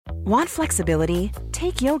Want flexibility?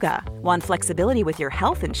 Take yoga. Want flexibility with your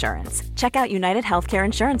health insurance? Check out United Healthcare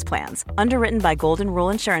Insurance Plans. Underwritten by Golden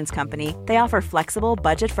Rule Insurance Company, they offer flexible,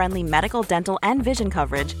 budget-friendly medical, dental, and vision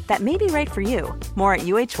coverage that may be right for you. More at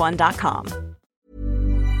uh1.com.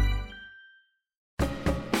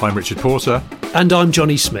 I'm Richard Porter. And I'm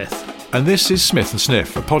Johnny Smith. And this is Smith &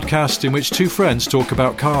 Sniff, a podcast in which two friends talk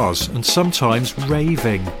about cars and sometimes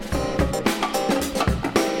raving.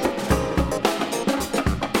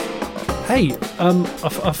 Hey,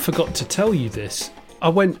 I forgot to tell you this. I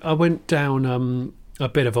went down a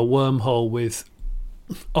bit of a wormhole with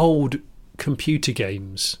old computer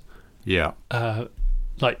games. Yeah.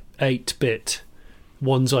 Like 8-bit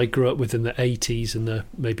ones I grew up with in the 80s and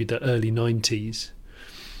maybe the early 90s.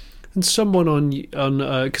 And someone on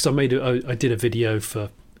because I did a video for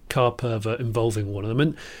Car Pervert involving one of them,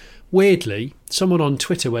 and weirdly, someone on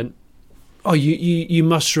Twitter went, "Oh, you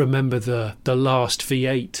must remember the last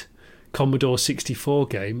V8 Commodore 64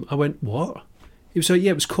 game." I went, "What?"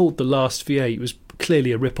 It was called The Last V8. It was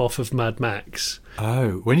clearly a rip-off of Mad Max.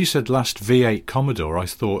 Oh, when you said last V8 Commodore, I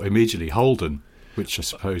thought immediately Holden, which I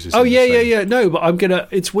suppose is... Yeah. No, but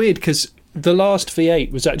it's weird because The Last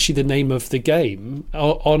V8 was actually the name of the game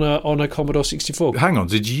on a Commodore 64. Hang on,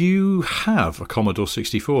 did you have a Commodore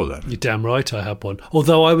 64 then? You're damn right I had one.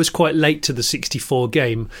 Although I was quite late to the 64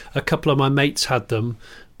 game. A couple of my mates had them,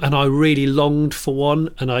 and I really longed for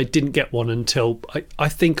one, and I didn't get one until... I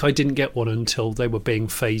think I didn't get one until they were being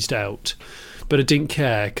phased out. But I didn't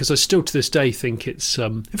care, because I still to this day think it's...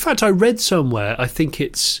 in fact, I read somewhere, I think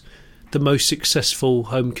it's the most successful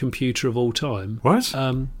home computer of all time. What?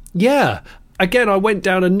 Yeah. Again, I went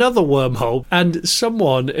down another wormhole, and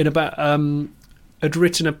someone in about... had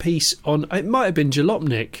written a piece on, it might have been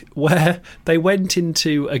Jalopnik, where they went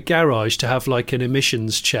into a garage to have like an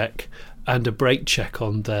emissions check and a brake check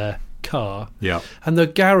on their car. Yeah. And the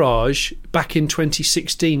garage back in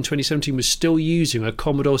 2016, 2017 was still using a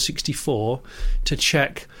Commodore 64 to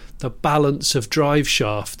check the balance of drive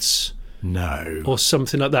shafts. No. Or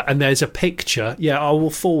something like that. And there's a picture. Yeah, I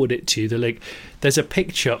will forward it to you, the link. There's a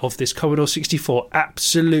picture of this Commodore 64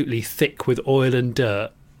 absolutely thick with oil and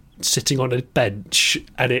dirt, sitting on a bench,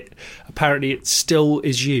 and it still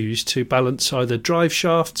is used to balance either drive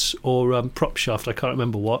shafts or prop shaft. I can't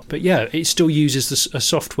remember what, but yeah, it still uses a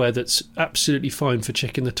software that's absolutely fine for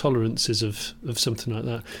checking the tolerances of something like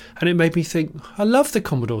that. And it made me think, I love the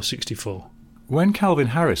Commodore 64. When Calvin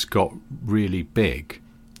Harris got really big,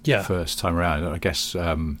 yeah, first time around, I guess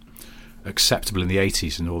Acceptable in the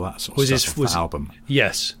 80s and all that sort of stuff, the album.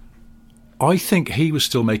 Yes, I think he was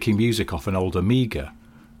still making music off an old Amiga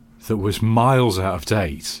that was miles out of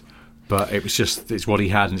date, but it's what he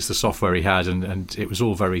had and it's the software he had, and it was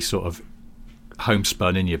all very sort of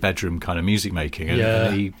homespun in your bedroom kind of music making,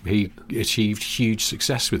 and he achieved huge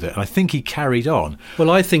success with it, and I think he carried on.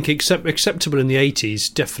 Well, I think Acceptable in the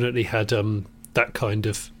 80s definitely had that kind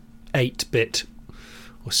of 8-bit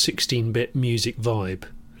or 16-bit music vibe,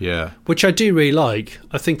 which I do really like.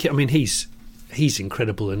 I think, he's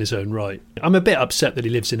incredible in his own right. I'm a bit upset that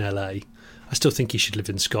he lives in LA. I still think he should live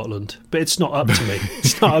in Scotland, but it's not up to me.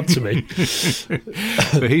 It's not up to me.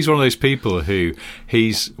 But he's one of those people who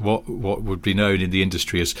he's what would be known in the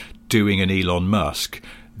industry as doing an Elon Musk,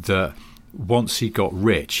 that once he got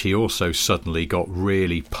rich, he also suddenly got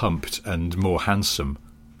really pumped and more handsome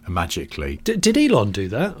magically. Did Elon do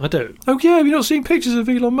that? I don't... Oh yeah, have you not seen pictures of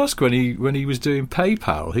Elon Musk when he was doing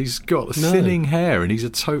PayPal? He's got thinning hair and he's a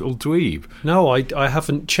total dweeb. No, I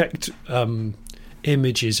haven't checked...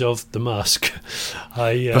 images of the Musk.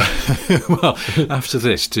 Well, after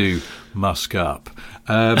this, do Musk up.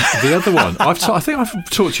 The other one, I think I've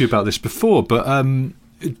talked to you about this before, but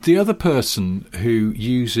the other person who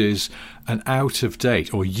uses an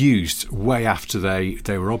out-of-date, or used way after they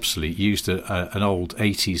were obsolete, used an old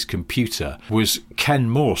 80s computer, was Ken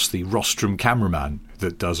Morse, the Rostrum cameraman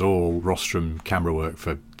that does all Rostrum camera work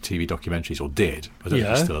for TV documentaries, or did. I don't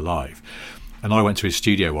know if he's still alive. And I went to his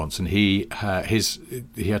studio once, and he had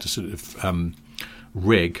a sort of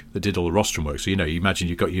rig that did all the rostrum work. So, you imagine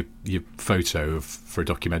you've got your photo for a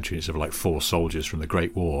documentary, it's sort of like 4 soldiers from the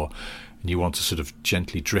Great War, and you want to sort of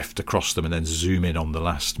gently drift across them and then zoom in on the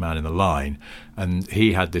last man in the line. And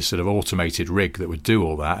he had this sort of automated rig that would do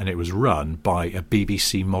all that, and it was run by a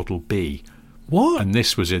BBC Model B. What? And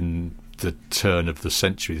this was in the turn of the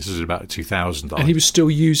century. This is about 2000. And he was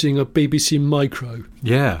still using a BBC Micro.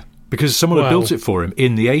 Yeah. Because someone had built it for him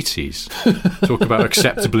in the 80s. Talk about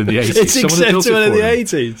acceptable in the 80s. It's acceptable in the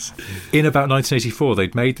 80s. In about 1984,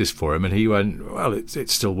 they'd made this for him, and he went, well, it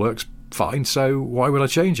still works fine, so why would I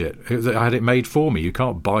change it? I had it made for me. You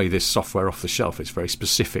can't buy this software off the shelf. It's very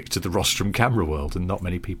specific to the rostrum camera world, and not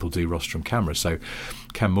many people do rostrum cameras. So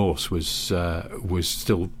Ken Morse was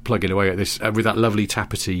still plugging away at this with that lovely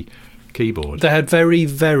tappety keyboard. They had very,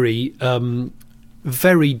 very,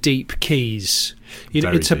 very deep keys.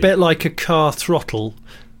 It's a bit like a car throttle,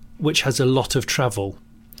 which has a lot of travel.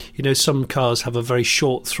 Some cars have a very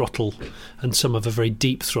short throttle, and some have a very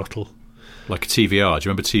deep throttle. Like a TVR. Do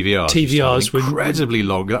you remember TVRs? TVRs were incredibly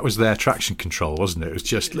long. That was their traction control, wasn't it? It was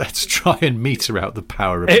just, let's try and meter out the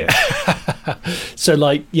power a bit. So,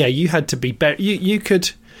 you had to be better. You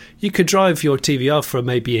could drive your TVR for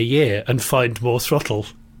maybe a year and find more throttle.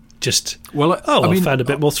 I found a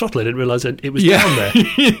bit more throttle. I didn't realise it was down there.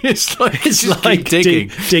 It's like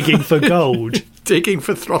digging for gold. Digging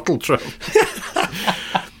for throttle trouble.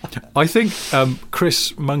 I think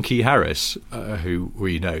Chris Monkey Harris, who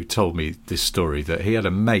we know, told me this story, that he had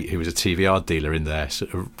a mate who was a TVR dealer in their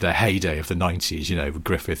heyday of the 90s,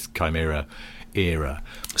 Griffith Chimera era.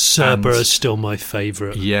 Cerber is still my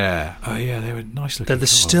favourite. Yeah. Oh, yeah, they were nice looking. They're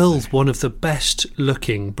still one of the best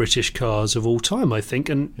looking British cars of all time, I think.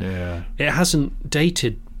 And it hasn't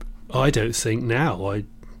dated, I don't think, now. I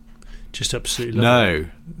just absolutely love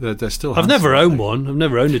it. They're still I've never owned one. I've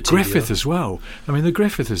never owned a TVR. Griffith as well. I mean, the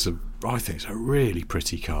Griffith I think it's a really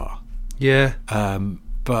pretty car. Yeah.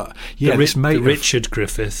 But yeah, the Richard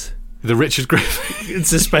Griffith. The Richard Griffith.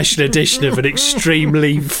 It's a special edition of an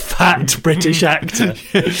extremely fat British actor.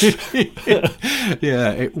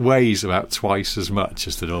 Yeah, it weighs about twice as much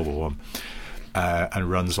as the normal one, and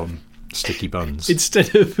runs on sticky buns.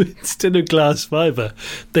 Instead of glass fibre,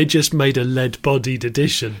 they just made a lead-bodied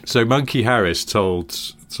edition. So Monkey Harris told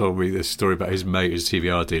me this story about his mate who's a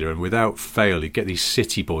TVR dealer, and without fail, he'd get these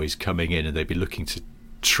city boys coming in, and they'd be looking to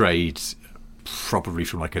trade probably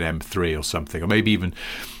from like an M3 or something, or maybe even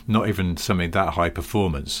not even something that high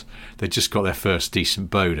performance. They just got their first decent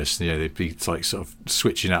bonus. They'd be like sort of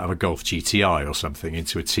switching out of a Golf GTI or something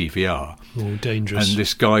into a TVR. Oh, dangerous. And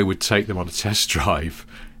this guy would take them on a test drive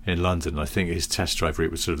in London. I think his test drive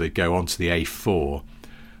route was they'd go onto the A4,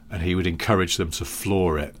 and he would encourage them to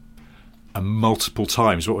floor it. And multiple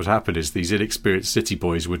times what would happen is these inexperienced city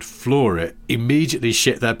boys would floor it, immediately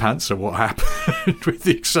shit their pants at what happened with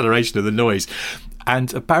the acceleration of the noise.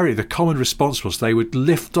 And apparently the common response was they would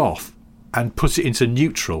lift off and put it into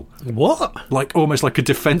neutral. What? Almost like a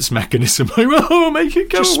defence mechanism. Make it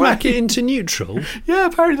go Just away. smack it into neutral? Yeah,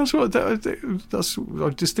 apparently I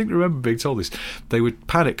distinctly remember being told this. They would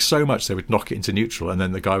panic so much they would knock it into neutral, and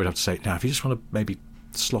then the guy would have to say, now if you just want to maybe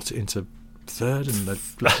slot it into third and let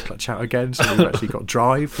the clutch out again, so we've actually got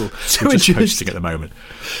drive. We're just coasting at the moment.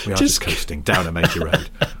 We are just coasting down a major road.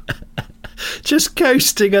 Just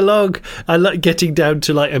coasting along. I like getting down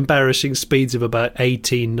to embarrassing speeds of about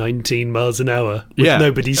 18, 19 miles an hour with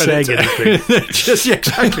nobody saying anything.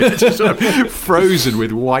 Exactly. It's just sort of frozen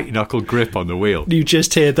with white knuckle grip on the wheel. You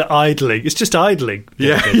just hear the idling. It's just idling.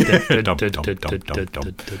 Yeah.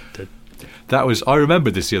 I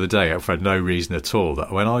remembered this the other day for no reason at all,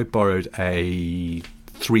 that when I borrowed a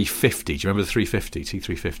 350, do you remember the 350,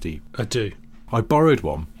 T350? I do. I borrowed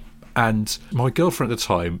one, and my girlfriend at the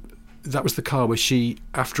time, that was the car where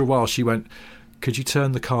after a while, she went, could you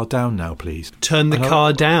turn the car down now, please? Turn the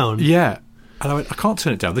car down? Yeah. And I went, I can't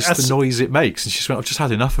turn it down. This is the noise it makes. And she just went, I've just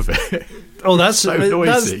had enough of it. Oh, that's so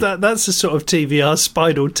noisy. That's a sort of TVR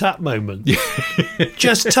Spinal Tap moment.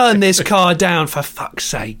 Just turn this car down, for fuck's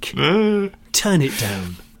sake. Turn it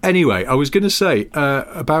down. Anyway, I was going to say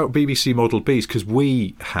about BBC Model Bs, because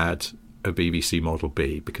we had a BBC Model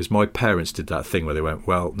B, because my parents did that thing where they went,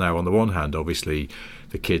 well, now on the one hand, obviously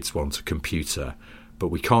the kids want a computer, but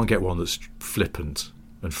we can't get one that's flippant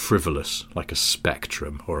and frivolous like a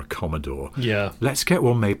Spectrum or a Commodore. Yeah. Let's get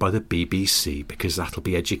one made by the BBC, because that'll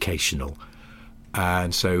be educational.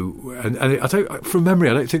 And so, and I don't, from memory,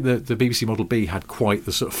 I don't think the BBC Model B had quite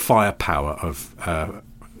the sort of firepower of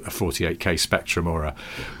a 48K Spectrum or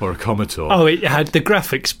a Commodore. Oh, it had the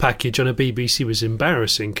graphics package on a BBC was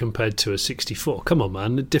embarrassing compared to a 64. Come on,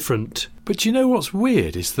 man, different. But you know what's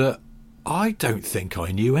weird is that I don't think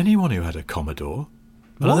I knew anyone who had a Commodore.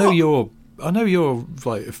 And I know you're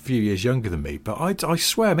like a few years younger than me, but I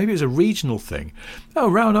swear maybe it was a regional thing.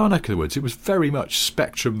 Oh, around our neck of the woods, it was very much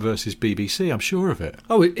Spectrum versus BBC. I'm sure of it.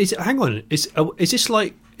 Oh, hang on. Is this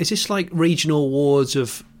like regional wars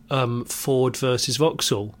of Ford versus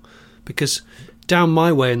Vauxhall? Because down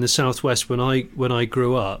my way in the southwest, when I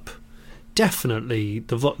grew up, definitely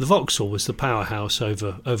the Vauxhall was the powerhouse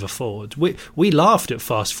over Ford. We laughed at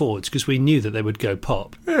fast Fords because we knew that they would go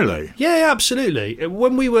pop. Really? Yeah, absolutely.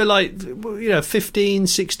 When we were 15,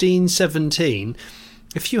 16, 17,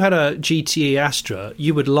 if you had a GTE Astra,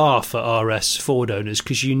 you would laugh at RS Ford owners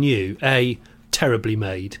because you knew, A, terribly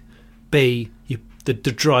made, B, the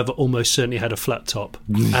driver almost certainly had a flat top,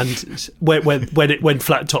 and when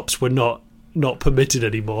flat tops were not permitted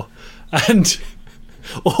anymore, and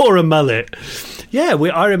or a mullet. Yeah,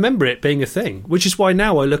 I remember it being a thing, which is why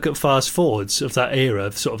now I look at fast Fords of that era,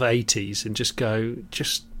 of sort of 80s, and just go,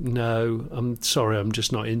 no, I'm sorry, I'm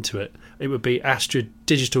just not into it. It would be Astra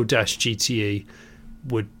Digital Dash GTE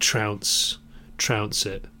would trounce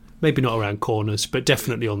it. Maybe not around corners, but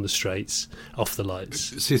definitely on the straights, off the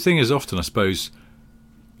lights. See, the thing is, often, I suppose,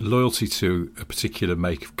 loyalty to a particular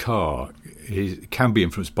make of car can be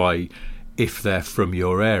influenced by if they're from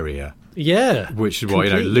your area. Yeah. Which is why,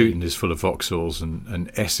 Luton is full of Vauxhalls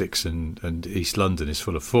and Essex and East London is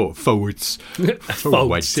full of Fords. Fords,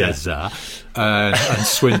 yeah. And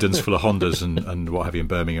Swindon's full of Hondas and what have you in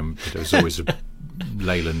Birmingham. There's always a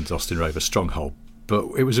Leyland Austin Rover stronghold. But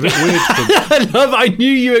it was a bit weird. I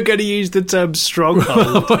knew you were going to use the term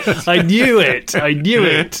stronghold. I knew it.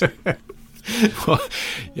 Well,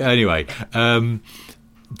 yeah, anyway,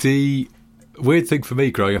 the weird thing for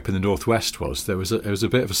me growing up in the Northwest was there was a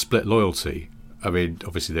bit of a split loyalty. I mean,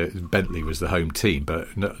 obviously Bentley was the home team,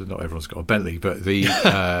 but not everyone's got a Bentley. But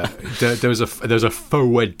there was a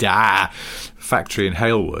Ford factory in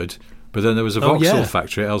Halewood. But then there was a Vauxhall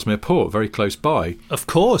factory at Ellesmere Port, very close by. Of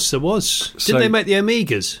course, there was. Didn't they make the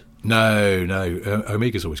Omegas? No.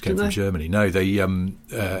 Omegas always came from Germany. No,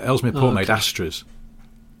 Ellesmere Port made Astras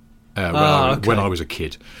when I was a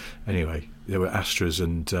kid. Anyway, there were Astras,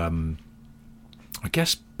 and I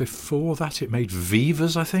guess before that it made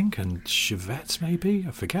Vivas, I think, and Chevettes maybe.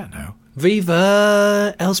 I forget now.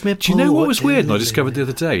 Viva, Ellesmere Port. Do you know what was weird? And I discovered the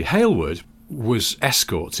other day, Halewood was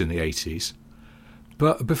Escorts in the 80s.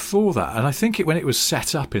 But before that, and I think when it was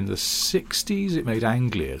set up in the 60s, it made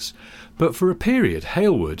Anglias. But for a period,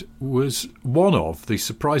 Halewood was one of the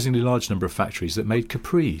surprisingly large number of factories that made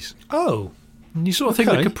Capris. Oh. And you sort of think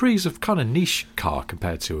the Capri's a kind of niche car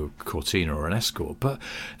compared to a Cortina or an Escort. But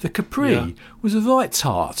the Capri was right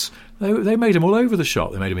tart. They made them all over the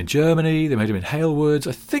shop. They made them in Germany. They made them in Halewood.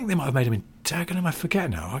 I think they might have made them in Dagenham. I forget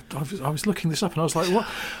now. I was looking this up and I was like, what?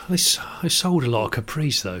 They sold a lot of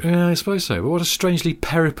Capris, though. Yeah, I suppose so. But what a strangely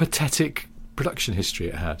peripatetic production history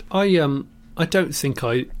it had. I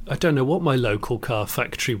don't know what my local car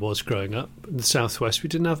factory was growing up in the southwest. We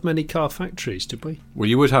didn't have many car factories, did we? Well,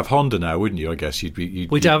 you would have Honda now, wouldn't you? I guess you'd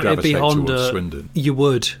it'd be Honda. Swindon. You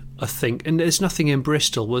would, I think. And there's nothing in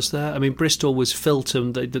Bristol, was there? I mean, Bristol was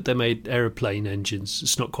Filton. They made aeroplane engines.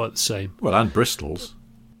 It's not quite the same. Well, and Bristol's.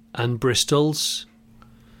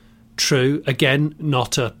 True. Again,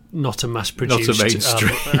 not a mass-produced, not a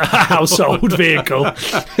mainstream household vehicle.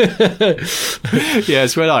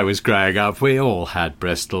 Yes, when I was growing up, we all had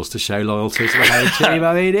Bristols to show loyalty to the home team.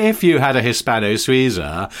 I mean, if you had a Hispano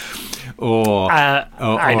Suiza or an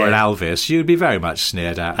Alvis, you'd be very much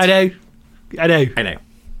sneered at. I know.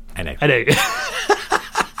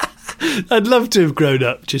 I'd love to have grown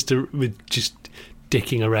up with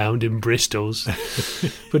dicking around in Bristols.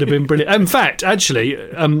 Would have been brilliant. In fact, actually,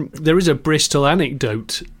 there is a Bristol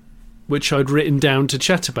anecdote which I'd written down to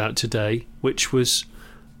chat about today, which was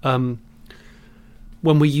when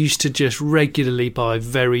we used to just regularly buy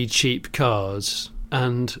very cheap cars,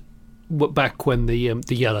 and back when the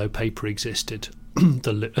yellow paper existed,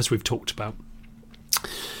 as we've talked about.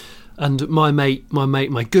 And my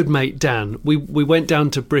good mate Dan, we went down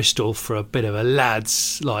to Bristol for a bit of a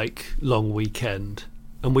lads long weekend,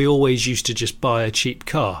 and we always used to just buy a cheap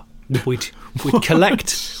car. We'd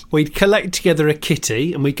collect together a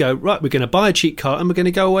kitty, and we'd go, right, we're going to buy a cheap car and we're going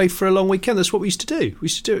to go away for a long weekend. That's what we used to do. We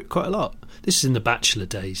used to do it quite a lot. This is in the bachelor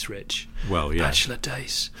days, Rich. Well, yeah. Bachelor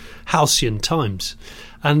days. Halcyon times.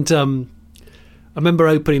 And I remember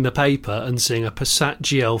opening the paper and seeing a Passat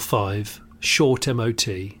GL5 short MOT,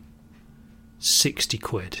 60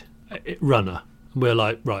 quid, runner. And we're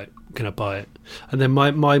like, right, going to buy it. And then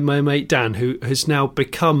my mate Dan, who has now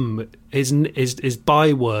become, his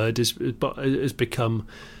byword has become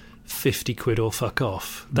 50 quid or fuck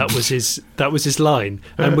off. That was his line.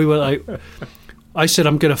 And we were like, I said,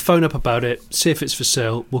 I'm going to phone up about it, see if it's for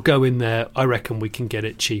sale. We'll go in there. I reckon we can get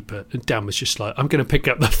it cheaper. And Dan was just like, I'm going to pick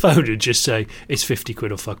up the phone and just say, it's 50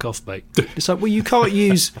 quid or fuck off, mate. It's like, well, you can't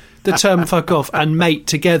use the term fuck off and mate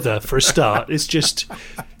together for a start. It's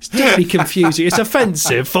deeply confusing. It's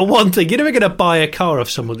offensive, for one thing. You're never going to buy a car off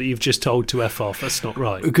someone that you've just told to F off. That's not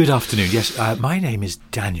right. Good afternoon. Yes, my name is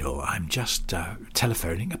Daniel. I'm just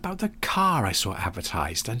telephoning about the car I saw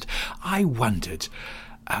advertised, and I wondered,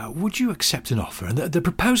 would you accept an offer? And the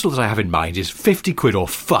proposal that I have in mind is 50 quid or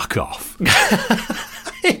fuck off.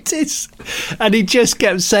 It is. And he just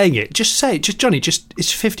kept saying it. Just say it. Just, Johnny,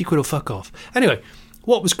 it's 50 quid or fuck off. Anyway,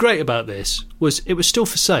 what was great about this was it was still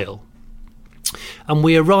for sale. And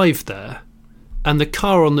we arrived there, and the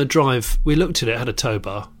car on the drive, we looked at it, had a tow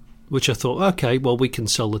bar, which I thought, okay, well, we can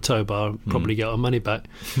sell the tow bar and probably get our money back.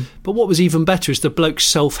 But what was even better is the bloke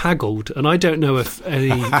self-haggled. And I don't know if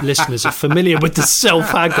any listeners are familiar with the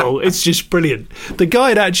self-haggle. It's just brilliant. The guy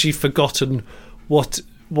had actually forgotten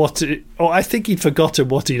I think he'd forgotten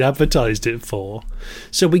what he'd advertised it for.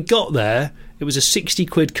 So we got there. It was a 60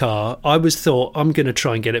 quid car. I thought, I'm going to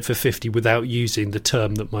try and get it for 50 without using the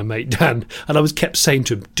term that my mate Dan. And I kept saying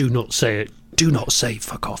to him, do not say it. Do not say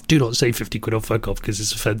fuck off. Do not say 50 quid or fuck off because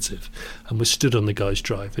it's offensive. And we stood on the guy's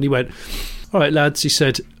drive. And he went, all right, lads. He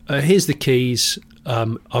said, here's the keys.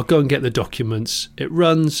 I'll go and get the documents. It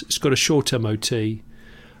runs. It's got a short MOT.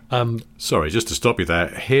 Sorry, just to stop you there.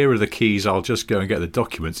 Here are the keys. I'll just go and get the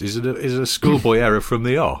documents. Is it a schoolboy error from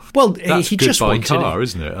the off? Well, that's he just wanted car, it,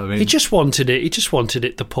 isn't it? I mean, he just wanted it. He just wanted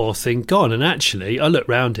it. The poor thing gone. And actually, I looked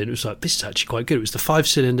round it. It was like, this is actually quite good. It was the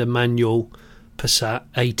 5-cylinder manual Passat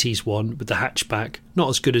 80s one with the hatchback. Not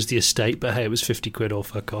as good as the Estate, but hey, it was 50 quid or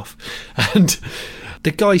fuck off. And the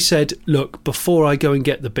guy said, look, before I go and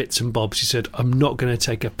get the bits and bobs, he said, I'm not going to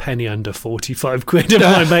take a penny under 45 quid. And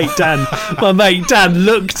my mate Dan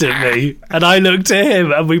looked at me and I looked at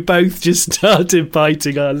him and we both just started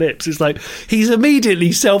biting our lips. It's like, he's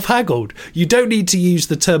immediately self-haggled. You don't need to use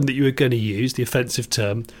the term that you were going to use, the offensive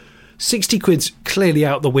term. 60 quid's clearly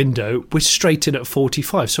out the window. We're straight in at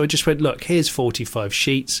 45. So I just went, look, here's 45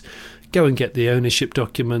 sheets. Go and get the ownership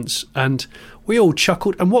documents. And we all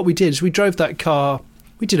chuckled. And what we did is we drove that car.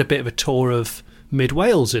 We did a bit of a tour of Mid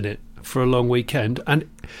Wales in it for a long weekend. And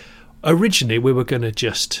originally we were going to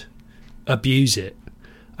just abuse it.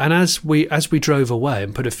 And as we drove away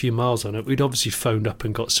and put a few miles on it, we'd obviously phoned up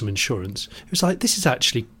and got some insurance. It was like, this is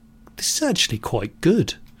actually quite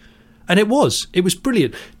good. And it was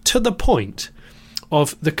brilliant, to the point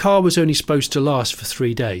of the car was only supposed to last for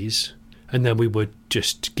 3 days and then we would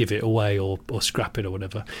just give it away or scrap it or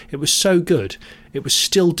whatever. It was so good. It was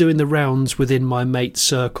still doing the rounds within my mate's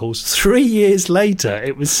circles. 3 years later,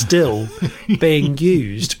 it was still being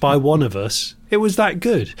used by one of us. It was that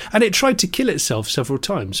good. And it tried to kill itself several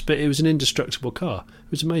times, but it was an indestructible car.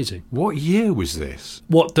 It was amazing. What year was this?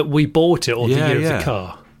 What, that we bought it or the year of the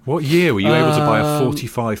car? What year were you able to buy a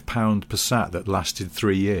 £45 Passat that lasted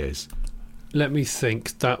 3 years? Let me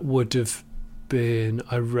think. That would have been,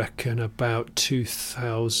 I reckon, about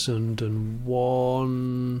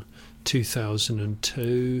 2001,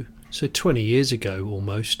 2002. So 20 years ago,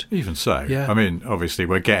 almost. Even so. Yeah. I mean, obviously,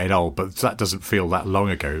 we're getting old, but that doesn't feel that long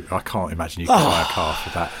ago. I can't imagine you can buy a car for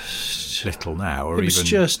that little now, or even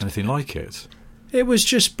anything like it. It was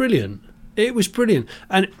just brilliant. It was brilliant.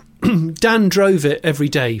 And Dan drove it every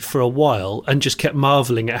day for a while and just kept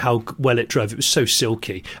marvelling at how well it drove. It was so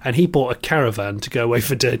silky. And he bought a caravan to go away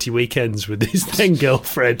for dirty weekends with his then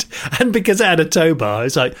girlfriend. And because it had a tow bar,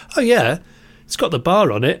 it's like, oh yeah, it's got the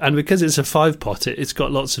bar on it. And because it's a 5-pot, it's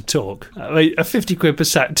got lots of torque. I mean, a 50 quid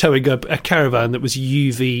Passat towing a caravan that was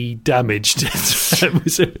UV damaged. It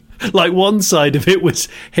was like one side of it was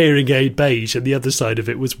hearing aid beige and the other side of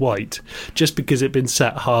it was white, just because it'd been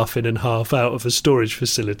sat half in and half out of a storage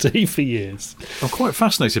facility for years. I'm quite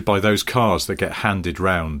fascinated by those cars that get handed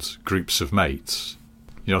round groups of mates.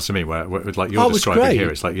 You know what I mean? Where like you're describing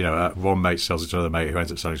here, it's like, you know, one mate sells it to another mate who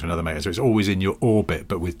ends up selling it to another mate. So it's always in your orbit,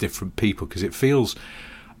 but with different people, because it feels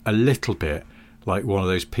a little bit like one of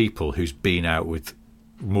those people who's been out with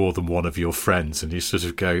more than one of your friends, and you sort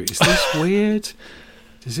of go, "Is this weird?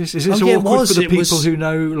 Is this awkward for the people who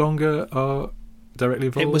no longer are directly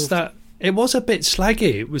involved?" It was a bit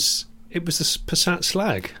slaggy. It was the Passat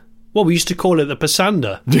slag. Well, we used to call it the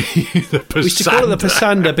Passander. We used to call it the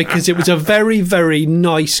Passander because it was a very, very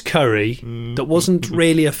nice curry that wasn't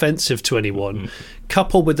really offensive to anyone,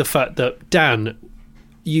 coupled with the fact that Dan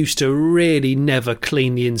used to really never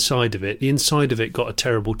clean the inside of it. The inside of it got a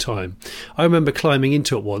terrible time. I remember climbing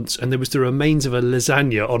into it once and there was the remains of a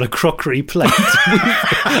lasagna on a crockery plate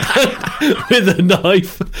with a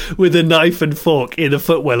knife and fork in a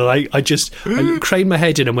footwell, and I craned my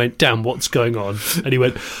head in and went, "Damn, what's going on?" And he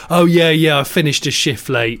went, "Oh yeah, I finished a shift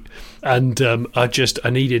late and I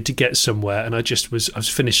needed to get somewhere and I was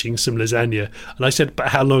finishing some lasagna." And I said, "But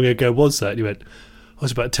how long ago was that?" And he went, "It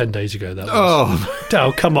was about 10 days ago." That was.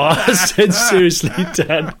 Oh, come on. I said, seriously,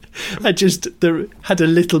 Dan. I just had a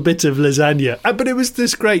little bit of lasagna. But it was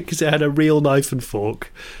this great because it had a real knife and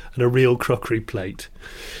fork and a real crockery plate.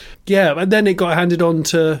 Yeah, and then it got handed on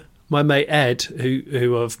to my mate Ed,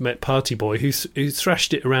 who I've met, Party Boy, who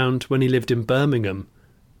thrashed it around when he lived in Birmingham,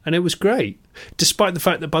 and it was great. Despite the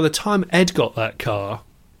fact that by the time Ed got that car,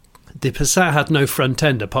 the Passat had no front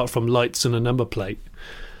end apart from lights and a number plate.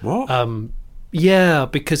 What? Yeah,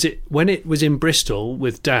 because when it was in Bristol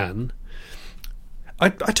with Dan, I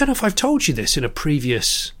don't know if I've told you this in a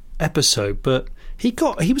previous episode, but he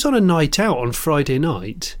was on a night out on Friday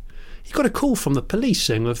night. He got a call from the police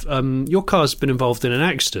saying, your car's been involved in an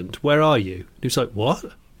accident. Where are you? And he was like, what?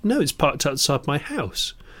 No, it's parked outside my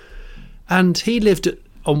house. And he lived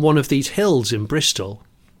on one of these hills in Bristol.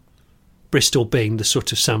 Bristol being the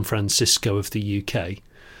sort of San Francisco of the UK.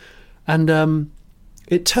 And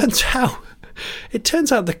it turns out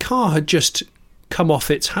the car had just come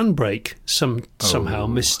off its handbrake somehow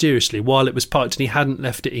mysteriously while it was parked, and he hadn't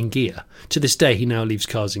left it in gear. To this day, he now leaves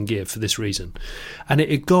cars in gear for this reason. And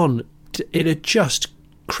it had just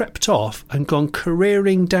crept off and gone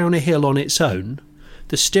careering down a hill on its own.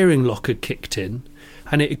 The steering lock had kicked in,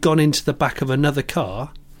 and it had gone into the back of another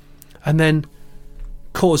car, and then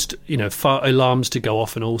caused fire alarms to go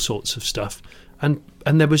off and all sorts of stuff. And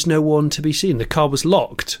there was no one to be seen. The car was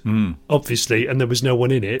locked, obviously, and there was no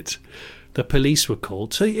one in it. The police were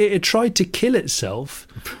called. So it had tried to kill itself,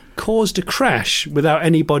 caused a crash without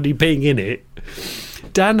anybody being in it.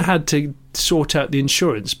 Dan had to sort out the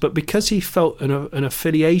insurance, but because he felt an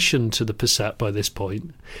affiliation to the Passat by this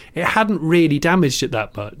point, it hadn't really damaged it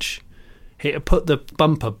that much. It had put the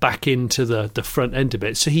bumper back into the front end of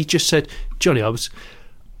it. So he just said, Johnny,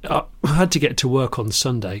 I had to get to work on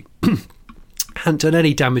Sunday. Hadn't done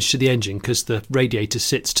any damage to the engine because the radiator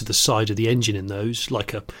sits to the side of the engine in those,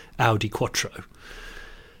 like a Audi Quattro.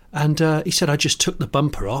 And he said, I just took the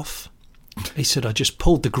bumper off. He said, I just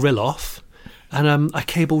pulled the grille off, and I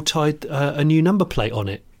cable tied a new number plate on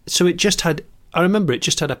it. So it just had, I remember it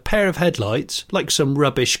just had a pair of headlights, like some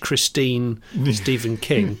rubbish Christine Stephen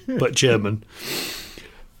King, but German.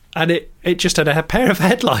 And it just had a pair of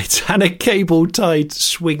headlights and a cable-tied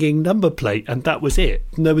swinging number plate, and that was it.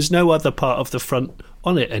 And there was no other part of the front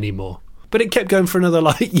on it anymore. But it kept going for another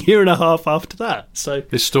year and a half after that. So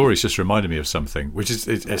this story's just reminded me of something, which is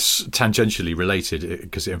it's tangentially related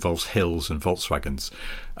because it involves hills and Volkswagens.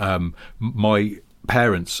 My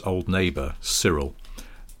parents' old neighbour, Cyril,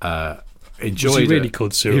 enjoyed. Was he really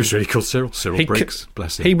called Cyril? He was really called Cyril. Cyril Briggs,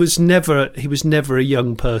 bless him. He was never a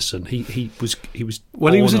young person. He was.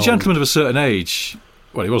 Well, he was a gentleman of a certain age.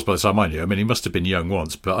 Well, he was by the time I knew. I mean, he must have been young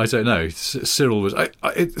once, but I don't know. Cyril was.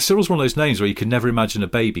 Cyril's one of those names where you can never imagine a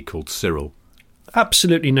baby called Cyril.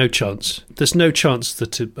 Absolutely no chance. There's no chance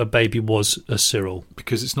that a baby was a Cyril,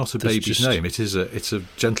 because it's not a baby's name. It's a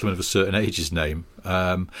gentleman of a certain age's name.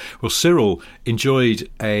 Well, Cyril enjoyed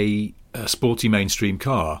a sporty mainstream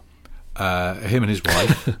car. Him and his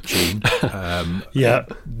wife, Jean,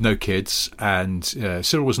 no kids, and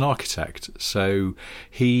Cyril was an architect, so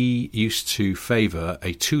he used to favour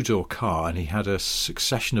a two-door car, and he had a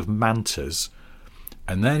succession of Mantas,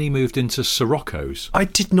 and then he moved into Siroccos. I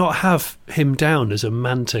did not have him down as a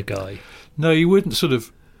Manta guy. No, you wouldn't sort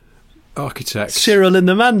of architect. Cyril in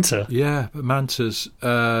the Manta? Yeah, but Mantas,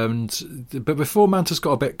 but before Mantas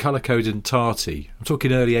got a bit colour-coded and tarty, I'm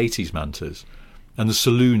talking early 80s Mantas. And the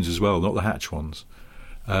saloons as well, not the hatch ones.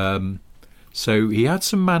 So he had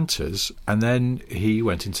some Mantas, and then he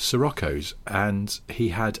went into Siroccos, and he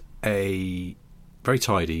had a very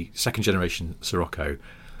tidy second-generation Sirocco,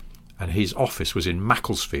 and his office was in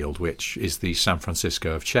Macclesfield, which is the San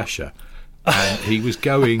Francisco of Cheshire. And he was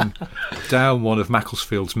going down one of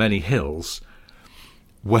Macclesfield's many hills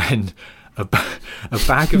when a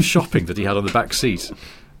bag of shopping that he had on the back seat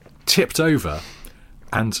tipped over,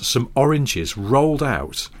 and some oranges rolled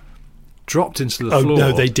out, dropped into the floor.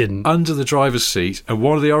 No, they didn't. Under the driver's seat, and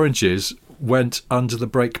one of the oranges went under the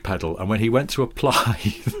brake pedal, and when he went to apply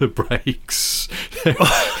the brakes,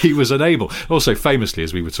 he was unable. Also, famously,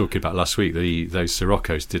 as we were talking about last week, those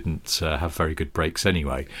Siroccos didn't have very good brakes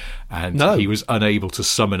anyway, and he was unable to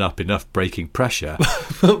summon up enough braking pressure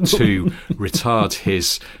to retard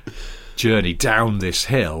his journey down this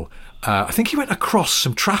hill. I think he went across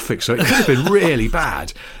some traffic, so it could have been really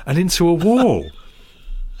bad, and into a wall.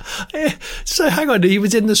 So hang on, he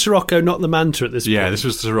was in the Sirocco, not the Manta at this point. Yeah, this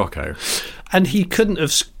was the Sirocco. And he couldn't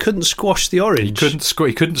squash the orange.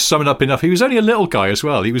 He couldn't summon up enough. He was only a little guy as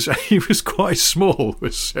well. He was quite small,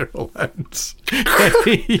 was Cyril.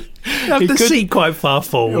 He had the seat quite far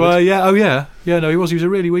forward. Well, yeah, no, he was a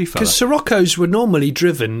really wee fella. Because Siroccos were normally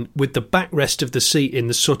driven with the backrest of the seat in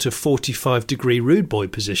the sort of 45-degree rude boy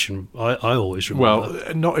position. I always remember.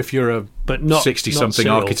 Well, not if you're a 60-something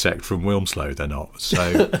architect from Wilmslow, they're not.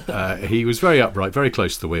 So he was very upright, very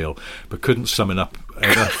close to the wheel, but couldn't summon up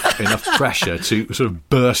enough pressure to sort of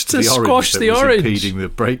burst to the squash orange that the was orange. impeding the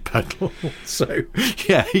brake pedal. So,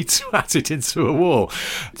 yeah, he twatted into a wall.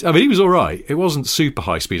 I mean, he was all right. It wasn't super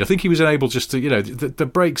high speed. I think he was able just to, the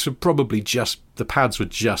brakes were probably the pads were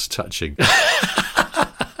just touching.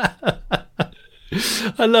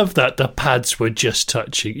 I love that the pads were just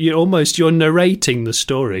touching. You're narrating the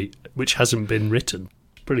story, which hasn't been written.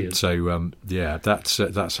 Brilliant. So,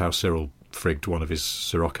 that's how Cyril frigged one of his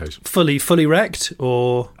Siroccos. Fully wrecked,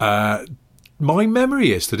 or my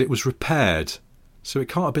memory is that it was repaired, so it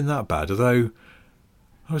can't have been that bad. Although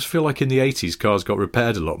I always feel like in the 80s cars got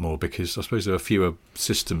repaired a lot more because I suppose there were fewer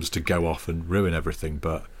systems to go off and ruin everything.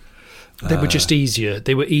 But they were just easier.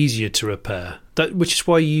 They were easier to repair. Which is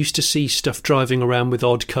why you used to see stuff driving around with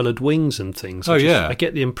odd coloured wings and things. I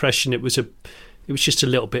get the impression it was just a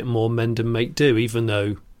little bit more mend and make do, even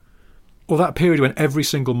though. Well, that period when every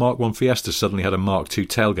single Mark I Fiesta suddenly had a Mark II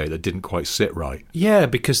tailgate that didn't quite sit right. Yeah,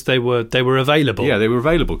 because they were available. Yeah, they were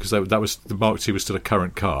available because that was the Mark II was still a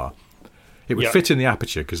current car. It would fit in the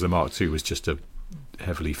aperture because the Mark II was just a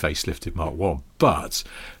heavily facelifted Mark I. But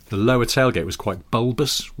the lower tailgate was quite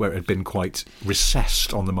bulbous, where it had been quite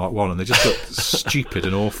recessed on the Mark I, and they just looked stupid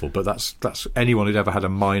and awful. But that's anyone who'd ever had a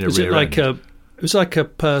minor rear end. It was like a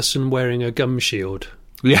person wearing a gum shield.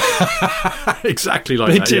 Yeah, exactly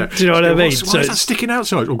like that. Yeah. Do you know what I mean? Why is that sticking out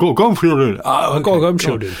so much? Oh, got a gum shield in. I've got a gum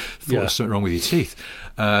shield in. Thought there was something wrong with your teeth.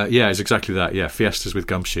 It's exactly that. Yeah, Fiestas with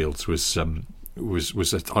gum shields was I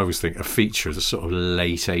always think a feature of the sort of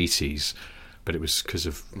late 80s, but it was because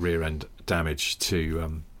of rear end damage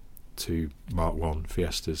to Mark I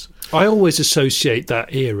Fiestas. I always associate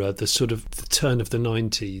that era, the sort of the turn of the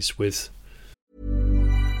 90s, with.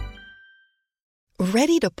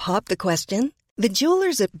 Ready to pop the question? The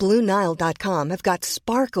jewelers at BlueNile.com have got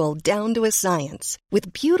sparkle down to a science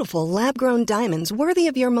with beautiful lab-grown diamonds worthy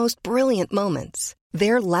of your most brilliant moments.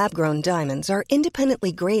 Their lab-grown diamonds are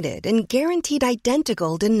independently graded and guaranteed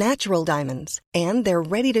identical to natural diamonds, and they're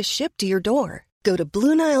ready to ship to your door. Go to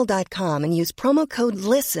BlueNile.com and use promo code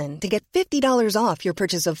LISTEN to get $50 off your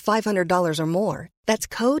purchase of $500 or more. That's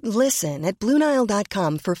code LISTEN at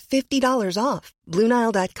BlueNile.com for $50 off.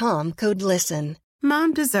 BlueNile.com, code LISTEN.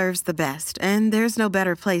 Mom deserves the best, and there's no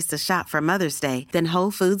better place to shop for Mother's Day than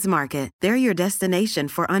Whole Foods Market. They're your destination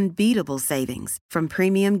for unbeatable savings, from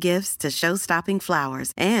premium gifts to show-stopping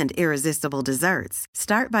flowers and irresistible desserts.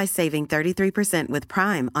 Start by saving 33% with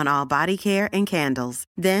Prime on all body care and candles.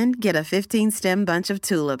 Then get a 15-stem bunch of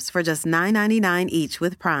tulips for just $9.99 each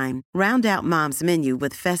with Prime. Round out Mom's menu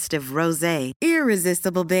with festive rosé,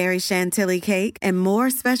 irresistible berry chantilly cake, and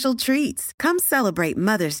more special treats. Come celebrate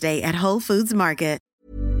Mother's Day at Whole Foods Market.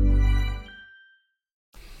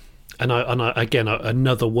 And again,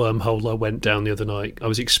 another wormhole I went down the other night. I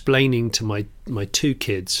was explaining to my two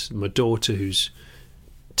kids, my daughter who's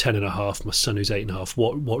 10.5, my son who's 8.5,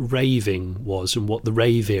 what raving was and what the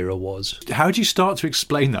rave era was. How do you start to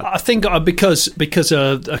explain that? I think because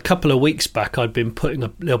a couple of weeks back I'd been putting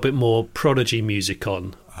a little bit more Prodigy music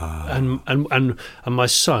on. And my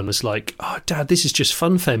son was like, "Oh, Dad, this is just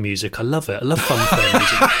funfair music. I love it. I love funfair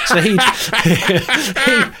music." So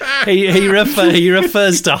he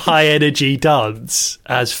refers to high energy dance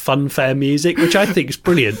as funfair music, which I think is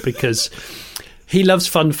brilliant because he loves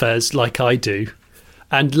funfairs like I do,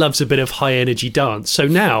 and loves a bit of high energy dance. So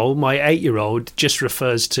now my 8-year-old just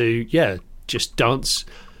refers to just dance.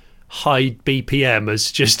 High BPM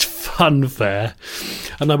as just funfair.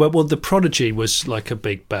 And I went, well, the Prodigy was like a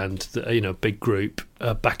big band, big group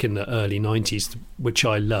back in the early 90s, which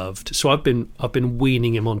I loved. So I've been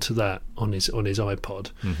weaning him onto that on his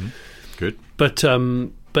iPod. Mm-hmm. Good.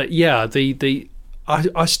 But yeah,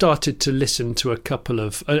 I started to listen to a couple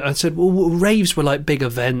of. I said, well, raves were like big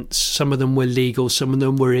events. Some of them were legal, some of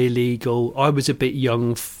them were illegal. I was a bit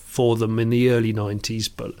young for them in the early 90s,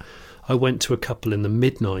 but I went to a couple in the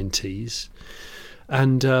mid-90s,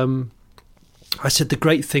 and I said the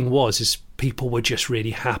great thing is people were just really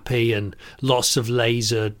happy and lots of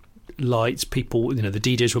laser lights. People, the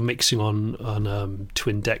DJs were mixing on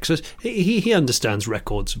twin decks. So he understands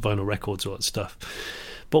records, vinyl records, all that stuff.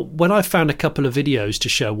 But when I found a couple of videos to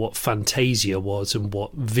show what Fantasia was and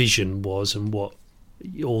what Vision was and what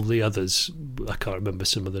all the others, I can't remember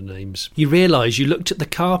some of the names, you realise you looked at the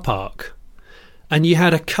car park and you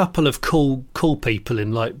had a couple of cool people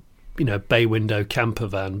in bay window camper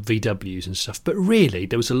van VWs and stuff, but really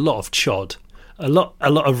there was a lot of chod, a lot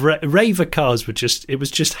of raver cars were just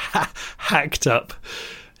hacked up,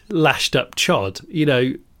 lashed up chod,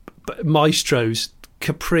 Maestros,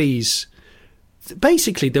 Capris,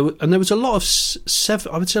 basically there was a lot of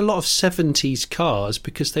I would say a lot of 70s cars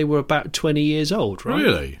because they were about 20 years old, right?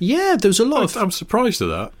 Really? Yeah, there was a lot of. I'm surprised at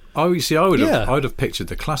that. I would have pictured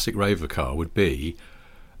the classic raver car would be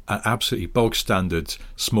an absolutely bog standard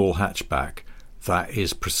small hatchback that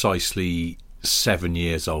is precisely 7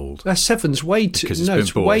 years old. That 7's way too. Because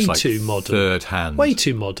it's been bought way as, like, too modern. Third hand. Way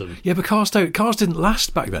too modern. Yeah, but cars didn't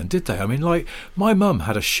last back then, did they? I mean, like, my mum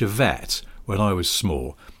had a Chevette when I was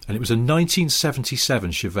small, and it was a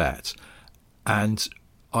 1977 Chevette, and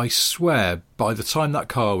I swear by the time that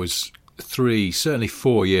car was 3, certainly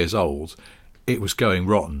 4 years old, it was going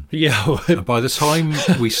rotten. Yeah. And by the time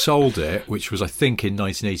we sold it, which was I think in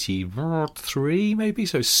 1983 maybe,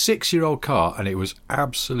 so 6-year-old car, and it was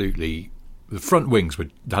absolutely, the front wings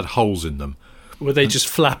had holes in them. Were they just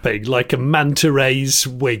flapping like a manta ray's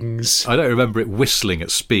wings? I don't remember it whistling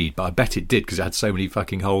at speed, but I bet it did because it had so many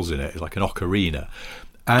fucking holes in it, like an ocarina.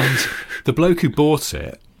 And the bloke who bought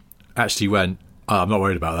it actually went, I'm not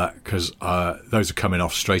worried about that because those are coming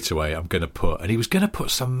off straight away. And he was going to put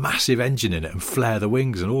some massive engine in it and flare the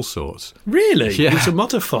wings and all sorts. Really? Yeah. It was a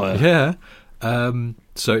modifier? Yeah.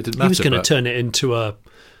 So it didn't matter. He was going to turn it into a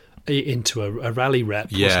rally rep,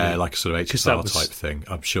 yeah, like a sort of HSR was, type thing.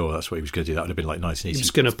 I'm sure that's what he was going to do. That would have been like 1983. He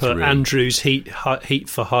was going to put Andrew's heat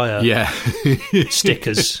for hire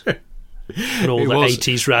stickers and all the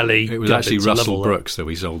 80s rally. It was actually Russell Brooks that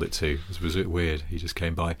we sold it to. It was a bit weird. He just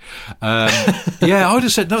came by. Yeah, I would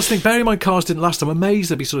have said, that's the thing, bearing in mind cars didn't last. I'm amazed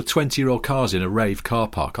there'd be sort of 20-year-old cars in a rave car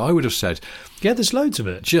park. I would have said, yeah, there's loads of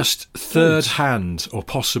it. Just third hand or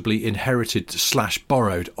possibly inherited /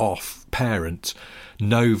 borrowed off parent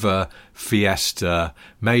Nova, Fiesta,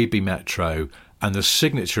 maybe Metro, and the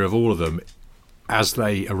signature of all of them as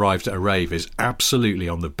they arrived at a rave is absolutely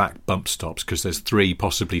on the back bump stops because there's 3,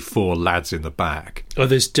 possibly 4 lads in the back. Oh,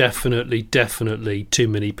 there's definitely too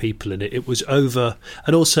many people in it. It was over,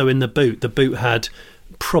 and also in the boot. The boot had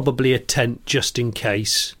probably a tent just in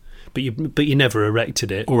case, but you never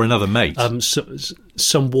erected it. Or another mate.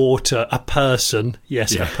 Some water, a person.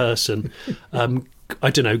 Yes, yeah. A person. I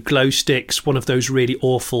don't know, glow sticks, one of those really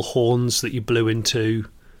awful horns that you blew into,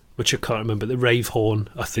 which I can't remember, the rave horn,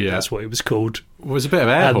 I think that's what it was called. It was a bit of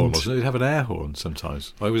air horn, wasn't it? You'd have an air horn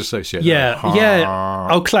sometimes. I always associate that.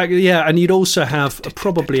 Yeah, and you'd also have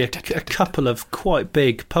probably a couple of quite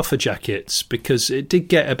big puffer jackets because it did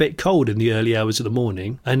get a bit cold in the early hours of the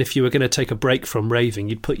morning, and if you were going to take a break from raving,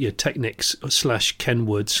 you'd put your Technics /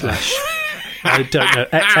 Kenwood / I don't know,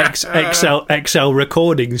 XL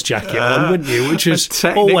Recordings jacket on, wouldn't you? Which is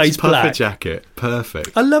always black. Puffer jacket,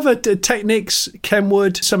 perfect. I love a Technics,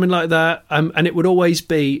 Kenwood, something like that, and it would always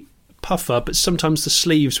be puffer, but sometimes the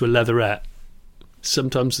sleeves were leatherette.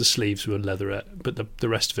 But the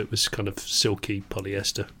rest of it was kind of silky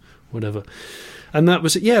polyester, whatever. And that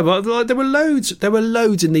was but there were loads. There were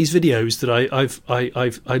loads in these videos that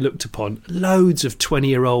I looked upon. Loads of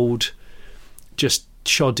 20-year-old just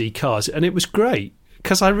shoddy cars, and it was great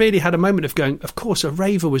because I really had a moment of going, of course a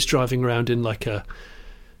raver was driving around in like a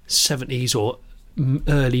 70s or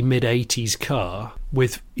early mid 80s car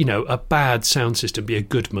with, you know, a bad sound system. It'd be a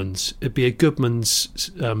Goodman's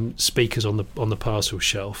speakers on the parcel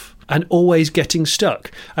shelf, and always getting stuck.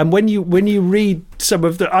 And when you read some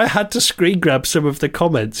of I had to screen grab some of the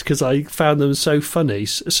comments because I found them so funny.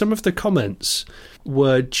 Some of the comments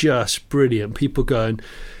were just brilliant. People going,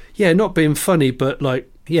 yeah, not being funny, but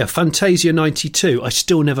like, yeah, Fantasia 92. I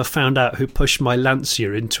still never found out who pushed my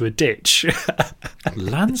Lancia into a ditch.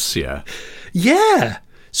 Lancia? Yeah.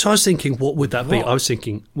 So I was thinking, what would that be? I was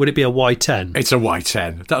thinking, would it be a Y10? It's a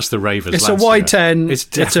Y10. That's the Raver's Lancia. It's a Y10. It's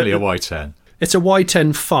definitely a Y10. It's a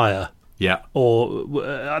Y10 Fire. Yeah. Or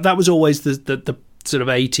that was always the sort of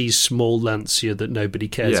 80s small Lancia that nobody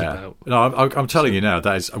cares about. No, I'm telling you now,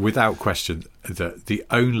 that is without question the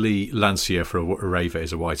only Lancia for a raver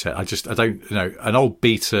is a Y10. I don't know, an old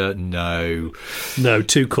Beta, no,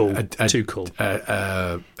 too cool, too cool.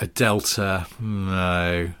 A Delta,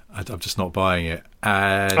 no, I'm just not buying it.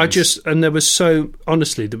 And there was so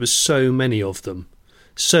many of them.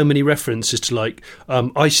 So many references to like,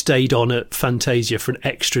 I stayed on at Fantasia for an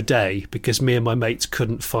extra day because me and my mates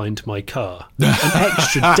couldn't find my car. An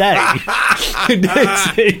extra day?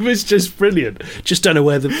 It was just brilliant. Just don't know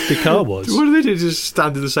where the car was. What did they do? Just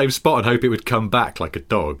stand in the same spot and hope it would come back like a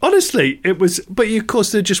dog? Honestly, it was. But of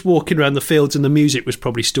course, they're just walking around the fields and the music was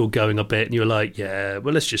probably still going a bit, and you were like, yeah,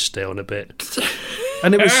 well, let's just stay on a bit.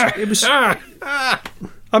 And it was.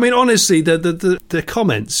 I mean, honestly, the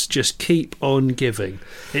comments just keep on giving.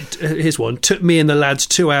 Here's one. Took me and the lads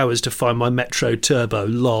 2 hours to find my Metro Turbo.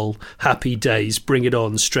 Lol. Happy days. Bring it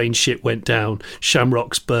on. Strange shit went down.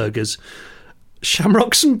 Shamrock's Burgers.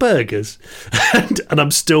 Shamrocks and burgers, and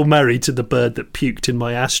I'm still married to the bird that puked in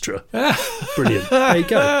my Astra. Brilliant. There you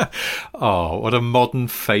go. Oh, what a modern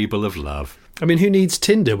fable of love. I mean, who needs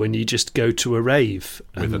Tinder when you just go to a rave?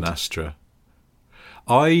 With an Astra.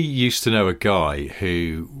 I used to know a guy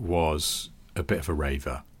who was a bit of a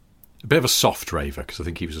raver, a bit of a soft raver, because I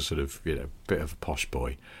think he was a sort of, bit of a posh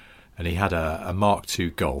boy. And he had a Mark II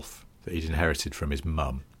Golf that he'd inherited from his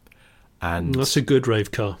mum. And that's a good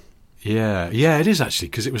rave car. Yeah, it is actually,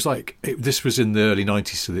 because it was this was in the early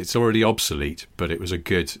 90s, so it's already obsolete, but it was a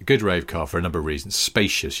good rave car for a number of reasons.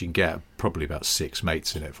 Spacious, you can get probably about 6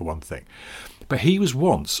 mates in it for one thing. But he was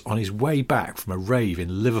once on his way back from a rave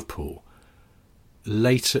in Liverpool,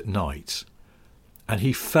 late at night, and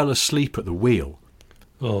he fell asleep at the wheel.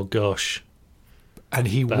 Oh, gosh. And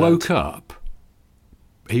he woke up.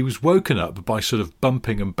 He was woken up by sort of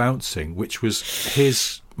bumping and bouncing, which was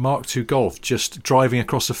his Mark II Golf just driving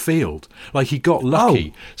across a field. Like, he got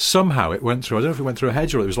lucky. Somehow it went through, I don't know if it went through a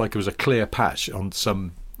hedge or it was a clear patch on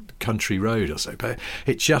some country road or so, but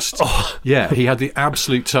it just, he had the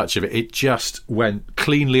absolute touch of it. It just went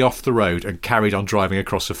cleanly off the road and carried on driving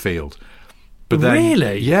across a field. But then,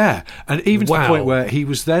 really? Yeah. And even to the point where he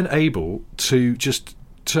was then able to just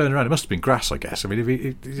turn around. It must have been grass, I guess. I mean,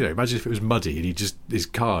 imagine if it was muddy and his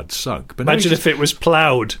car had sunk. But imagine if it was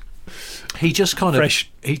ploughed. He just kind of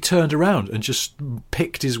he turned around and just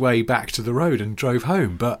picked his way back to the road and drove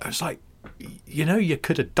home. But it's like, you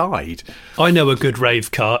could have died. I know a good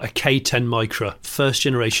rave car, a K10 Micra, first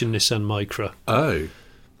generation Nissan Micra. Oh,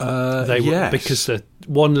 were, because the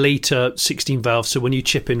 1 litre 16 valve. So when you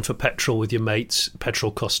chip in for petrol with your mates,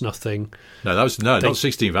 petrol costs nothing. No, that was not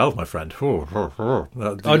 16 valve, my friend. It'd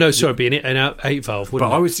be an 8 valve.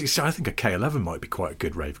 Wouldn't But I think a K11 might be quite a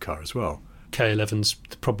good rave car as well. K11's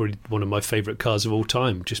probably one of my favourite cars of all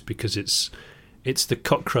time, just because it's the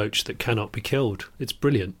cockroach that cannot be killed. It's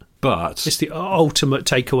brilliant. But it's the ultimate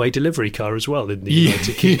takeaway delivery car as well in the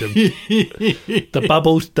United Kingdom.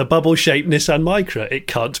 The bubble-shaped Nissan Micra, it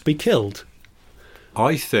can't be killed.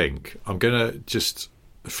 I think I'm going to just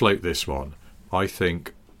float this one. I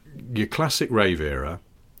think your classic rave era,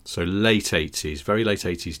 so late 80s, very late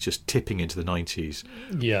 80s, just tipping into the 90s.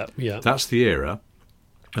 Yeah. That's the era.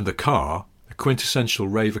 And the car, a quintessential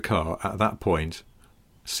raver car at that point,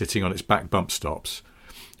 sitting on its back bump stops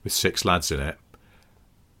with 6 lads in it,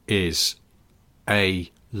 is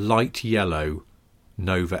a light yellow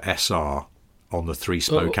Nova SR on the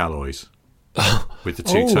 3-spoke alloys with the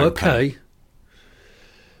 2-tone paint.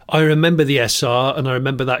 I remember the SR and I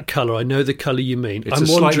remember that colour. I know the colour you mean.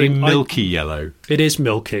 It's slightly milky yellow. It is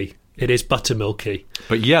milky. It is buttermilky.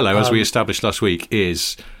 But yellow, as we established last week,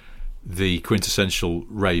 is the quintessential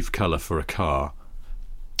rave colour for a car.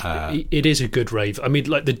 It is a good rave. I mean,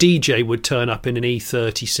 like the DJ would turn up in an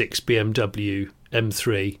E36 BMW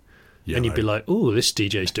M3, and you'd be like, "Oh, this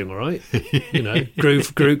DJ's doing all right."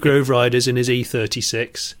 Groove Riders in his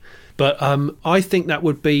E36. But I think that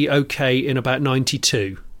would be okay in about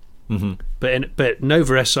 92. Mm-hmm. But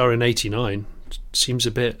Nova SR in 89 seems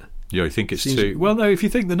a bit. Yeah, I think it's too. Well, no, if you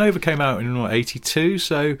think the Nova came out in 82,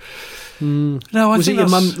 so no, was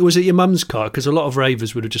it your mum's car? Because a lot of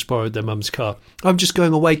ravers would have just borrowed their mum's car. I'm just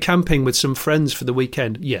going away camping with some friends for the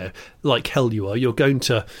weekend. Yeah, like hell you are. You're going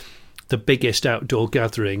to the biggest outdoor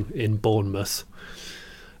gathering in Bournemouth,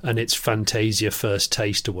 and it's Fantasia First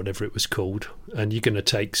Taste or whatever it was called, and you're going to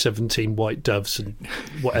take 17 White Doves and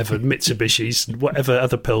whatever Mitsubishis and whatever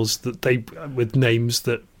other pills that they with names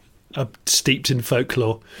that are steeped in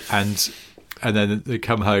folklore, and then they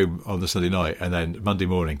come home on the Sunday night, and then Monday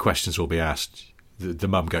morning questions will be asked. The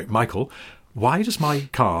mum go, "Michael, why does my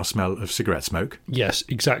car smell of cigarette smoke?" Yes,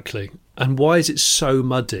 exactly. And why is it so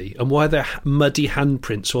muddy? And why are there muddy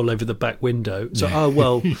handprints all over the back window?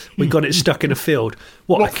 So, we got it stuck in a field.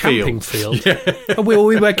 What a camping field. Yeah.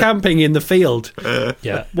 We were camping in the field.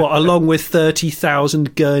 Yeah. What, along with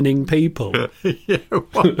 30,000 gurning people?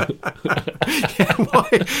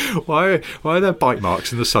 Why are there bite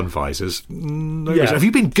marks in the sun visors? No reason. Have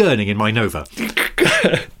you been gurning in my Nova?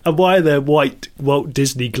 And why are there white Walt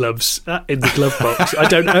Disney gloves in the glove box? I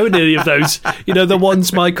don't own any of those. The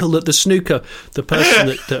ones, Michael, at the snooker, the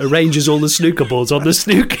person that arranges all the snooker balls on the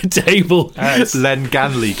snooker table has. Len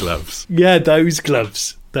Ganley gloves. Yeah, those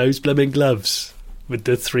gloves. Those blooming gloves with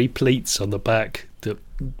the 3 pleats on the back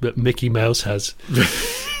that Mickey Mouse has.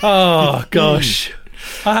 Oh, gosh.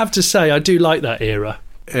 I have to say, I do like that era.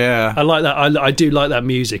 Yeah, I like that. I do like that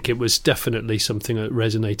music. It was definitely something that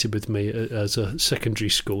resonated with me as a secondary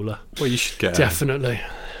schooler. Well, you should get definitely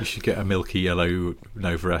You should get a milky yellow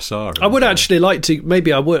Nova SR. I would actually like to.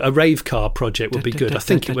 Maybe I would. A rave car project would be good. I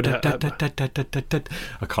think it would. I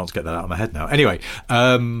can't get that out of my head now. Anyway,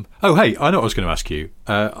 oh hey, I know what I was going to ask you.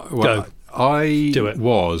 Go. I Do it.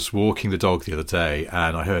 was walking the dog the other day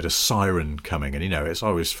and I heard a siren coming, and it's I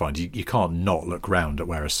always find you can't not look round at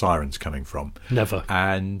where a siren's coming from. Never.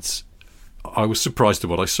 And I was surprised at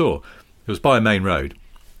what I saw. It was by a main road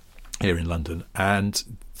here in London, and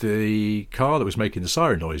the car that was making the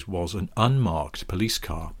siren noise was an unmarked police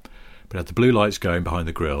car, but it had the blue lights going behind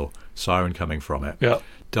the grille, siren coming from it. Yeah.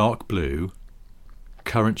 Dark blue,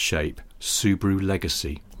 current shape, Subaru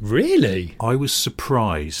Legacy. Really? I was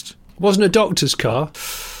surprised. Wasn't a doctor's car.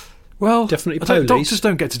 Well, Definitely I don't- police. doctors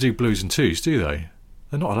don't get to do blues and twos, do they?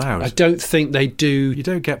 They're not allowed. I don't think they do. You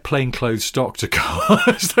don't get plainclothes doctor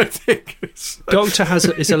cars, I think. Doctor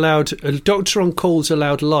is allowed. A doctor on call is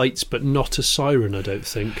allowed lights, but not a siren. I don't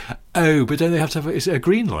think. Oh, but don't they have to have? Is it a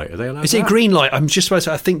green light? Are they allowed? Is it that? green light? I'm just about to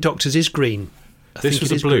say. I think doctors is green. This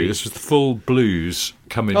was a blue. This was the full blues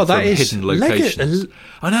coming Oh, from that is hidden locations.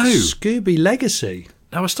 I know. Scooby Legacy.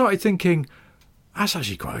 Now I started thinking, that's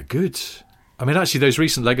actually quite good. I mean, actually, those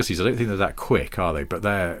recent Legacies, I don't think they're that quick, are they? But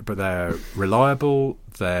they're reliable.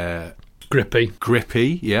 They're Grippy.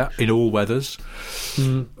 grippy, yeah, in all weathers.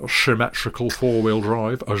 Symmetrical four-wheel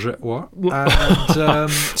drive, as it were,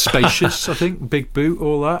 and spacious. I think big boot,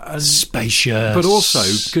 all that, and Spacious. but also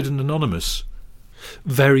good and anonymous.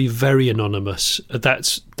 very, very anonymous.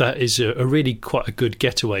 That is a really quite a good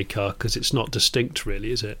getaway car because it's not distinct,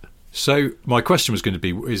 really, is it? So my question was going to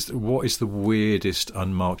be: what is the weirdest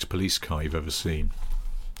unmarked police car you've ever seen?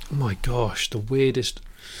 Oh my gosh, the weirdest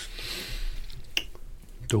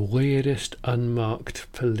unmarked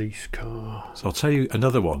police car. So I'll tell you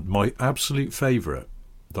another one. My absolute favourite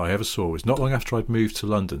that I ever saw was not long after I'd moved to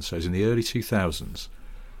London, so it was in the early 2000s,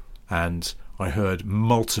 and I heard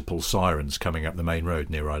multiple sirens coming up the main road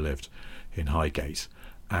near where I lived in Highgate,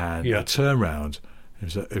 and I turned round.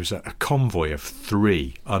 It was a convoy of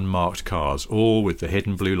 3 unmarked cars, all with the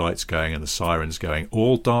hidden blue lights going and the sirens going,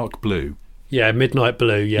 all dark blue. Yeah, midnight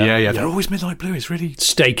blue. Yeah, They're always midnight blue. It's really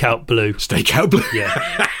stakeout blue. stakeout blue.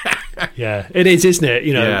 Yeah, yeah, it is, isn't it?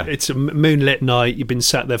 Yeah. It's a moonlit night. You've been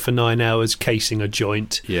sat there for 9 hours casing a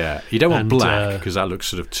joint. Yeah, you don't want And, black because that looks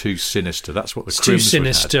sort of too sinister. That's what the It's Crims too would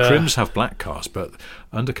sinister. have. Crims have black cars, but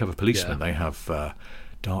undercover policemen they have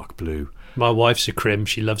dark blue. My wife's a crim.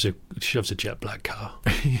 She loves a jet black car.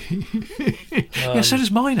 Yeah, so does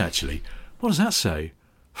mine actually. What does that say?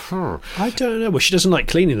 I don't know. Well, she doesn't like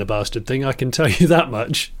cleaning the bastard thing. I can tell you that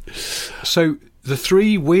much. So the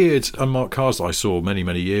 3 weird unmarked cars that I saw many,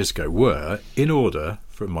 many years ago were, in order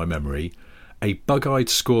from my memory, a bug-eyed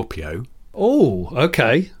Scorpio, Oh,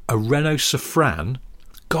 okay. a Renault Safran.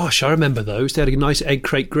 Gosh, I remember those. They had a nice egg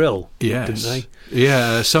crate grill, Yes. didn't they?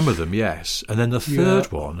 Yeah, some of them, yes. And then the third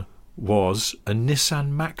one was a Nissan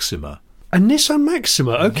Maxima. A Nissan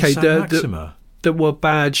Maxima. Okay, Nissan Maxima. that were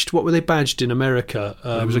badged. What were they badged in America?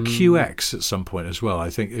 It was a QX at some point as well. I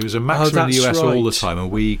think it was a Maxima in the that's US all the right. time, and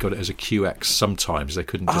we got it as a QX sometimes. They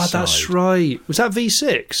couldn't decide. That's right. Was that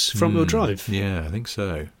V6 front-wheel drive? Yeah, I think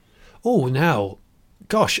so. Oh, now,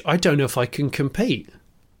 gosh, I don't know if I can compete.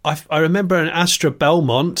 I remember an Astra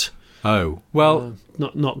Belmont. Oh, well,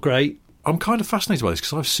 Not great. I'm kind of fascinated by this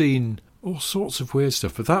because I've seen all sorts of weird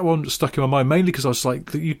stuff, but that one stuck in my mind mainly because I was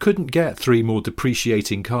like, you couldn't get 3 more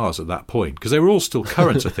depreciating cars at that point because they were all still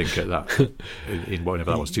current. I think at that in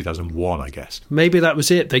whatever that was, 2001, I guess. Maybe that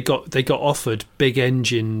was it. They got offered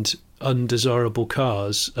big-engined, undesirable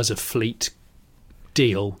cars as a fleet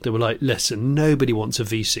deal. They were like, listen, nobody wants a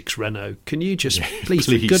V6 Renault. Can you just, please,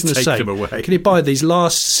 for please goodness take sake, them away. can you buy these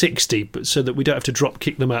last 60 but so that we don't have to drop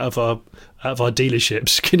kick them out of our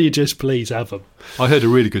dealerships? Can you just please have them? I heard a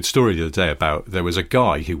really good story the other day about there was a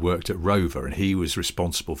guy who worked at Rover and he was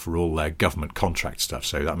responsible for all their government contract stuff.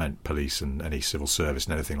 So that meant police and any civil service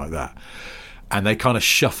and everything like that. And they kind of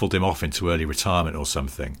shuffled him off into early retirement or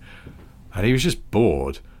something. And he was just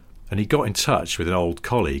bored. And he got in touch with an old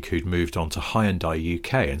colleague who'd moved on to Hyundai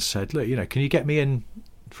UK and said, look, can you get me in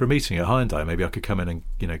for a meeting at Hyundai? Maybe I could come in and,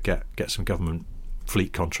 get some government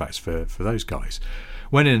fleet contracts for those guys.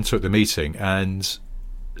 Went in and took the meeting, and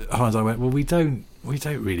Hyundai went, well, we don't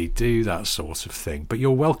really do that sort of thing, but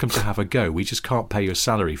you're welcome to have a go. We just can't pay you a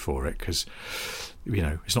salary for it because,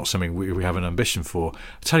 it's not something we have an ambition for. I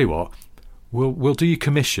tell you what, we'll do your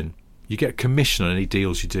commission. You get commission on any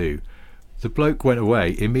deals you do. The bloke went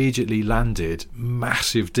away, immediately landed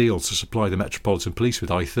massive deals to supply the Metropolitan Police with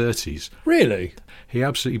I-30s. Really? He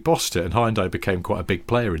absolutely bossed it, and Hyundai became quite a big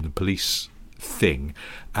player in the police thing.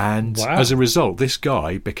 And Wow. as a result, this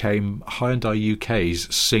guy became Hyundai UK's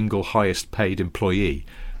single highest paid employee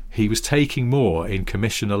he was taking more in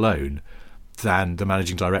commission alone than the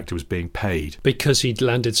managing director was being paid. Because he'd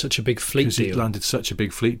landed such a big fleet Because deal. he'd landed such a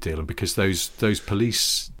big fleet deal, and because those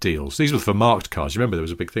police deals, these were for marked cars. You remember there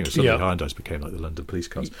was a big thing. Suddenly Hyundais became like the London police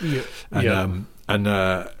cars. He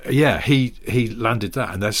landed that,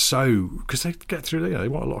 and they're so, because they get through, they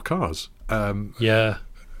want a lot of cars. They're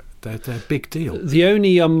a big deal. The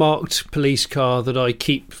only unmarked police car that I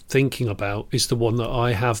keep thinking about is the one that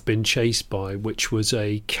I have been chased by, which was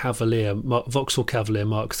a Vauxhall Cavalier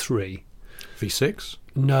Mark III. V6?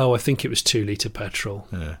 No, I think it was 2-litre petrol.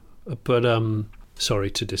 Yeah. But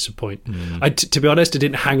sorry to disappoint. To be honest, I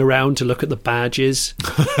didn't hang around to look at the badges.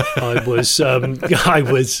 I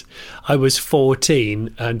was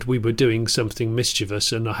 14, and we were doing something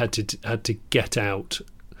mischievous, and I had to get out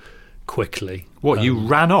quickly. What, you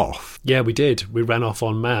ran off? Yeah, we did. We ran off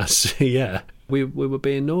en masse. Yeah. We were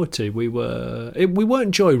being naughty. We weren't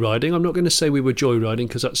joyriding. I'm not going to say we were joyriding,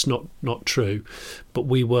 because that's not true. But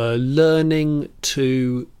we were learning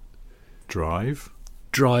to drive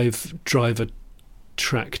a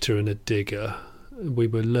tractor and a digger. We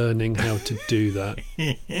were learning how to do that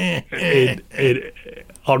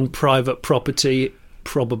on private property,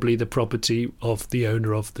 probably the property of the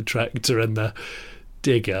owner of the tractor and the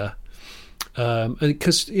digger.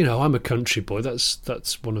 Because I'm a country boy,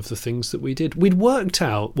 that's one of the things that we did. We'd worked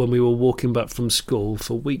out when we were walking back from school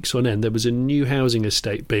for weeks on end, there was a new housing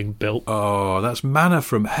estate being built. Oh, that's manna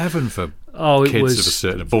from heaven for boys of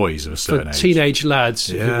a certain age. Teenage lads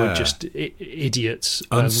who were just idiots.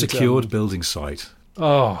 Unsecured building site.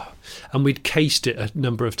 Oh, and we'd cased it a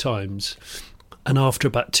number of times. And after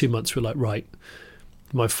about 2 months, we're like, right.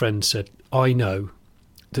 My friend said, I know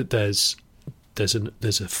that there's a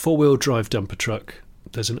 4-wheel drive dumper truck,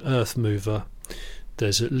 there's an earth mover,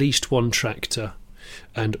 there's at least one tractor,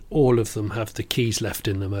 and all of them have the keys left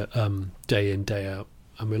in them day in, day out.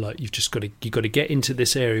 And we're like, you've got to get into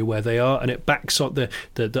this area where they are, and it backs on the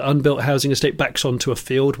unbuilt housing estate backs onto a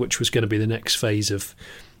field, which was going to be the next phase of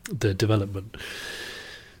the development.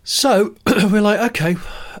 So we're like, okay,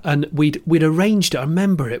 and we'd arranged it. I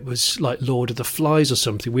remember it was like Lord of the Flies or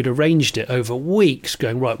something. We'd arranged it over weeks,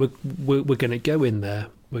 going, right, we're going to go in there.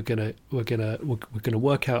 We're going to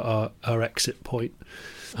work out our exit point,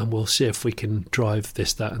 and we'll see if we can drive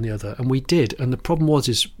this, that, and the other. And we did. And the problem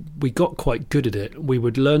is we got quite good at it. We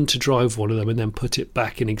would learn to drive one of them and then put it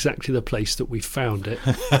back in exactly the place that we found it.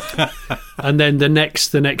 And then the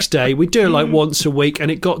next day, we'd do it like once a week. And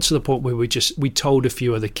it got to the point where we told a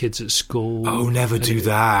few other kids at school. Oh, never do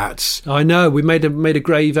that. I know. We made a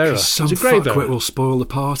grave error. Some fuckwit will spoil the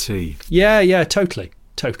party. Yeah, totally.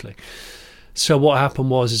 So what happened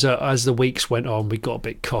was as the weeks went on, we got a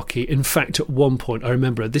bit cocky. In fact, at one point, I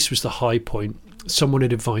remember this was the high point. Someone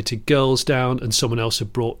had invited girls down, and someone else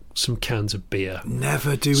had brought some cans of beer.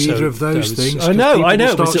 Never do either of those things. I know.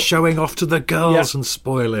 People start showing off to the girls and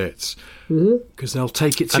spoil it. Because they'll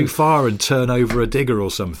take it too far and turn over a digger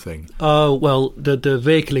or something. Oh, well, the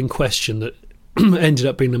vehicle in question that ended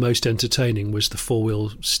up being the most entertaining was the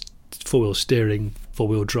four-wheel steering,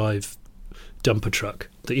 four-wheel drive dumper truck.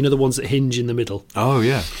 The ones that hinge in the middle. Oh,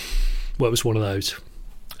 yeah. Well, it was one of those.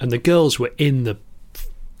 And the girls were in the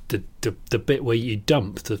bit where you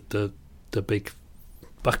dump the big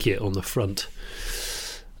bucket on the front.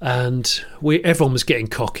 And everyone was getting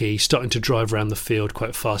cocky, starting to drive around the field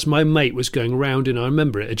quite fast. My mate was going round I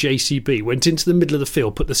remember it, a JCB, went into the middle of the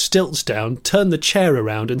field, put the stilts down, turned the chair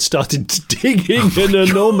around and started digging an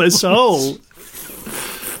enormous hole.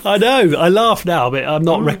 I know, I laugh now, but I'm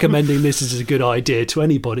not recommending this as a good idea to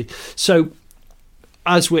anybody. So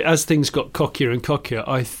as things got cockier and cockier,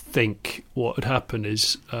 I think what had happened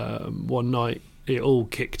is one night it all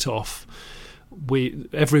kicked off.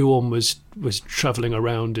 Everyone was travelling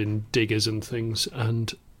around in diggers and things,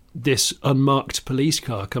 and this unmarked police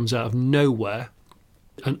car comes out of nowhere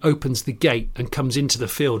and opens the gate and comes into the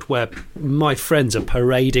field where my friends are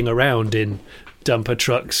parading around in dumper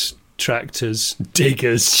trucks, tractors,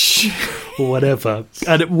 diggers, or whatever.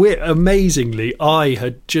 And amazingly, I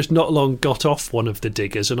had just not long got off one of the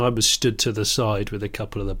diggers, and I was stood to the side with a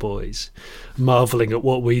couple of the boys, marvelling at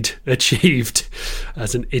what we'd achieved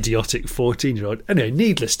as an idiotic 14-year-old. Anyway,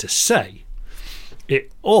 needless to say,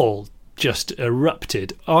 it all just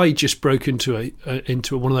erupted. I just broke into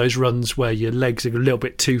one of those runs where your legs are a little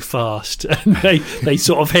bit too fast and they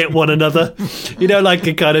sort of hit one another, like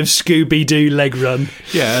a kind of Scooby-Doo leg run.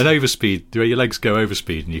 Yeah, an overspeed, where your legs go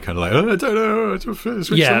overspeed and you're kind of like, I don't know,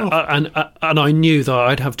 switch off. And I knew that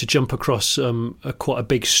I'd have to jump across quite a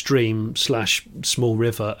big stream / small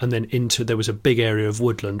river, and then there was a big area of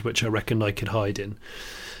woodland which I reckoned I could hide in.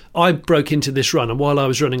 I broke into this run, and while I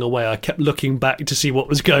was running away, I kept looking back to see what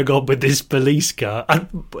was going on with this police car.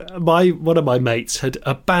 And one of my mates had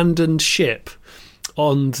abandoned ship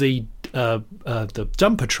on the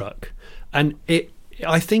dumper truck, and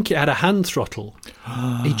I think it had a hand throttle.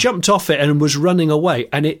 He jumped off it and was running away,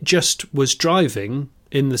 and it just was driving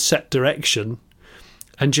in the set direction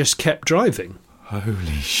and just kept driving.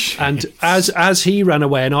 Holy shit. And as he ran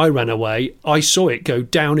away and I ran away, I saw it go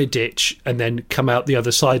down a ditch and then come out the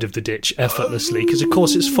other side of the ditch effortlessly, because of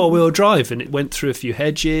course it's four-wheel drive, and it went through a few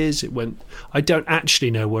hedges. I don't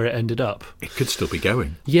actually know where it ended up. It could still be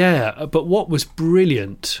going. Yeah, but what was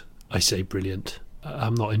brilliant, I say brilliant,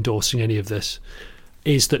 I'm not endorsing any of this,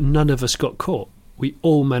 is that none of us got caught. We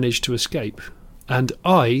all managed to escape. And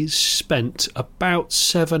I spent about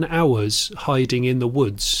 7 hours hiding in the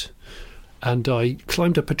woods. And I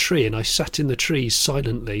climbed up a tree and I sat in the trees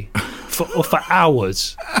silently for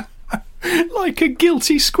hours. Like a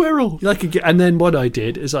guilty squirrel. And then what I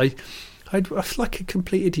did is I like a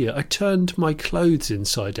complete idiot, I turned my clothes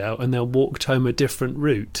inside out and then walked home a different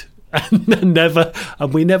route.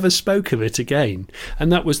 And we never spoke of it again.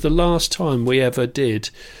 And that was the last time we ever did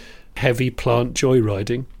heavy plant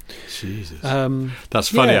joyriding. Jesus. That's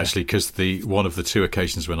funny, actually, because one of the two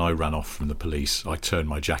occasions when I ran off from the police, I turned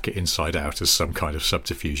my jacket inside out as some kind of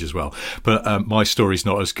subterfuge as well. But my story's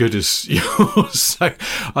not as good as yours, so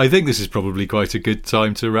I think this is probably quite a good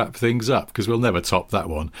time to wrap things up, because we'll never top that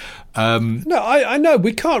one. No, I know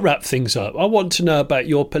we can't wrap things up. I want to know about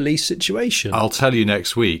your police situation. I'll tell you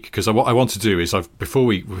next week, because what I want to do is before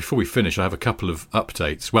we finish, I have a couple of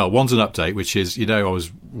updates. Well, one's an update, which is, I was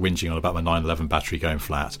whinging on about my 911 battery going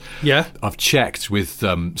flat. Yeah. I've checked with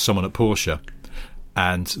someone at Porsche,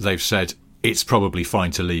 and they've said it's probably fine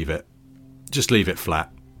to leave it. Just leave it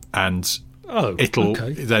flat, and it'll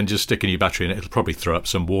then just stick a new battery in it. It'll probably throw up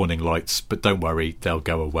some warning lights, but don't worry, they'll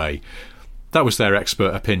go away. That was their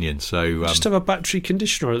expert opinion. So just have a battery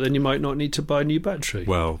conditioner, then you might not need to buy a new battery.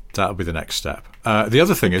 Well, that'll be the next step. The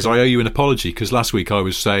other thing is, I owe you an apology, because last week I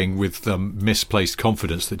was saying with misplaced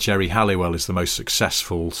confidence that Geri Halliwell is the most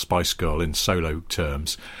successful Spice Girl in solo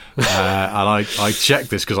terms. And I checked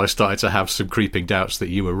this because I started to have some creeping doubts that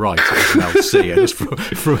you were right. It was Mel C. And just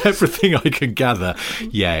from everything I can gather,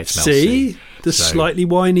 it's Mel C. See? The slightly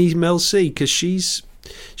whiny Mel C, because she's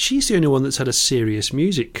the only one that's had a serious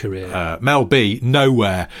music career. Mel B,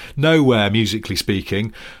 nowhere musically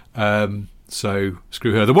speaking. So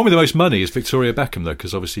screw her. The one with the most money is Victoria Beckham, though,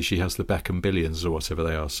 because obviously she has the Beckham billions or whatever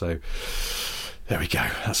they are. So there we go.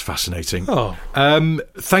 That's fascinating.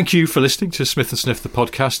 Thank you for listening to Smith & Sniff, the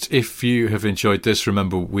podcast. If you have enjoyed this,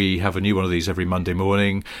 remember we have a new one of these every Monday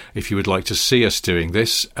morning. If you would like to see us doing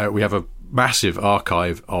this, we have a massive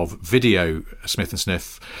archive of video Smith &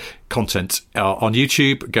 Sniff content on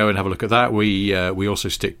YouTube. Go and have a look at that. We also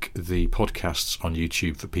stick the podcasts on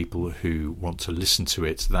YouTube for people who want to listen to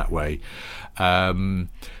it that way.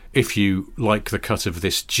 If you like the cut of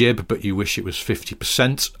this jib but you wish it was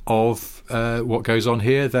 50% of what goes on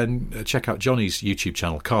here, then check out Johnny's YouTube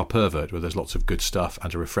channel, Car Pervert, where there's lots of good stuff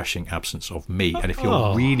and a refreshing absence of me. And if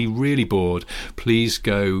you're really, really bored, please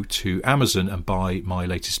go to Amazon and buy my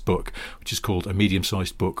latest book, which is called A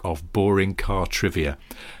Medium-Sized Book of Boring Car Trivia.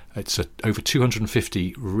 It's over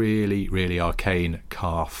 250 really, really arcane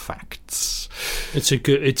car facts.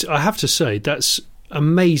 I have to say, that's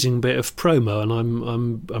amazing bit of promo,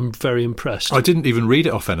 and I'm very impressed. I didn't even read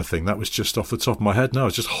it off anything. That was just off the top of my head. No, I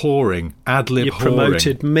was just whoring, ad-lib you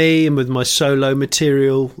promoted me, and with my solo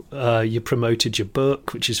material, you promoted your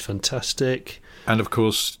book, which is fantastic. And of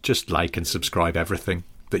course, just like and subscribe everything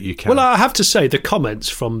that you can. Well, I have to say, the comments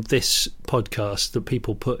from this podcast that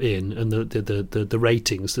people put in, and the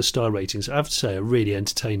ratings, the star ratings, I have to say, are really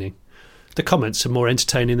entertaining. The comments are more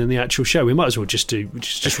entertaining than the actual show. We might as well just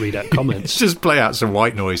read out comments. Just play out some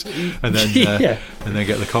white noise and then and then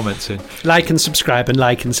get the comments in. Like and subscribe, and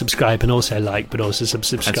also like, but also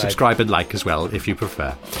subscribe. And subscribe and like as well if you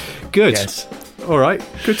prefer. Good. Yes. All right.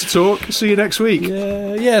 Good to talk. See you next week.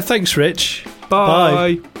 Yeah. Thanks, Rich.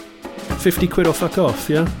 Bye. 50 quid or fuck off.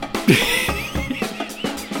 Yeah.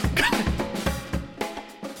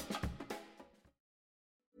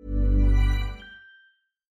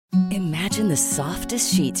 Imagine the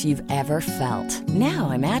softest sheets you've ever felt.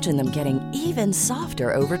 Now imagine them getting even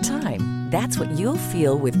softer over time. That's what you'll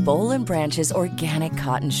feel with Boll & Branch's organic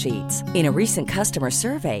cotton sheets. In a recent customer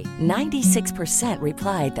survey, 96%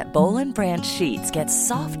 replied that Boll & Branch sheets get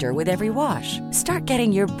softer with every wash. Start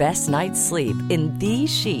getting your best night's sleep in these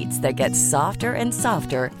sheets that get softer and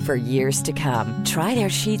softer for years to come. Try their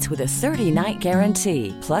sheets with a 30-night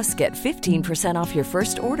guarantee. Plus, get 15% off your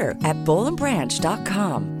first order at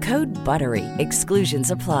bollandbranch.com. Code BUTTERY. Exclusions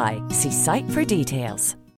apply. See site for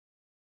details.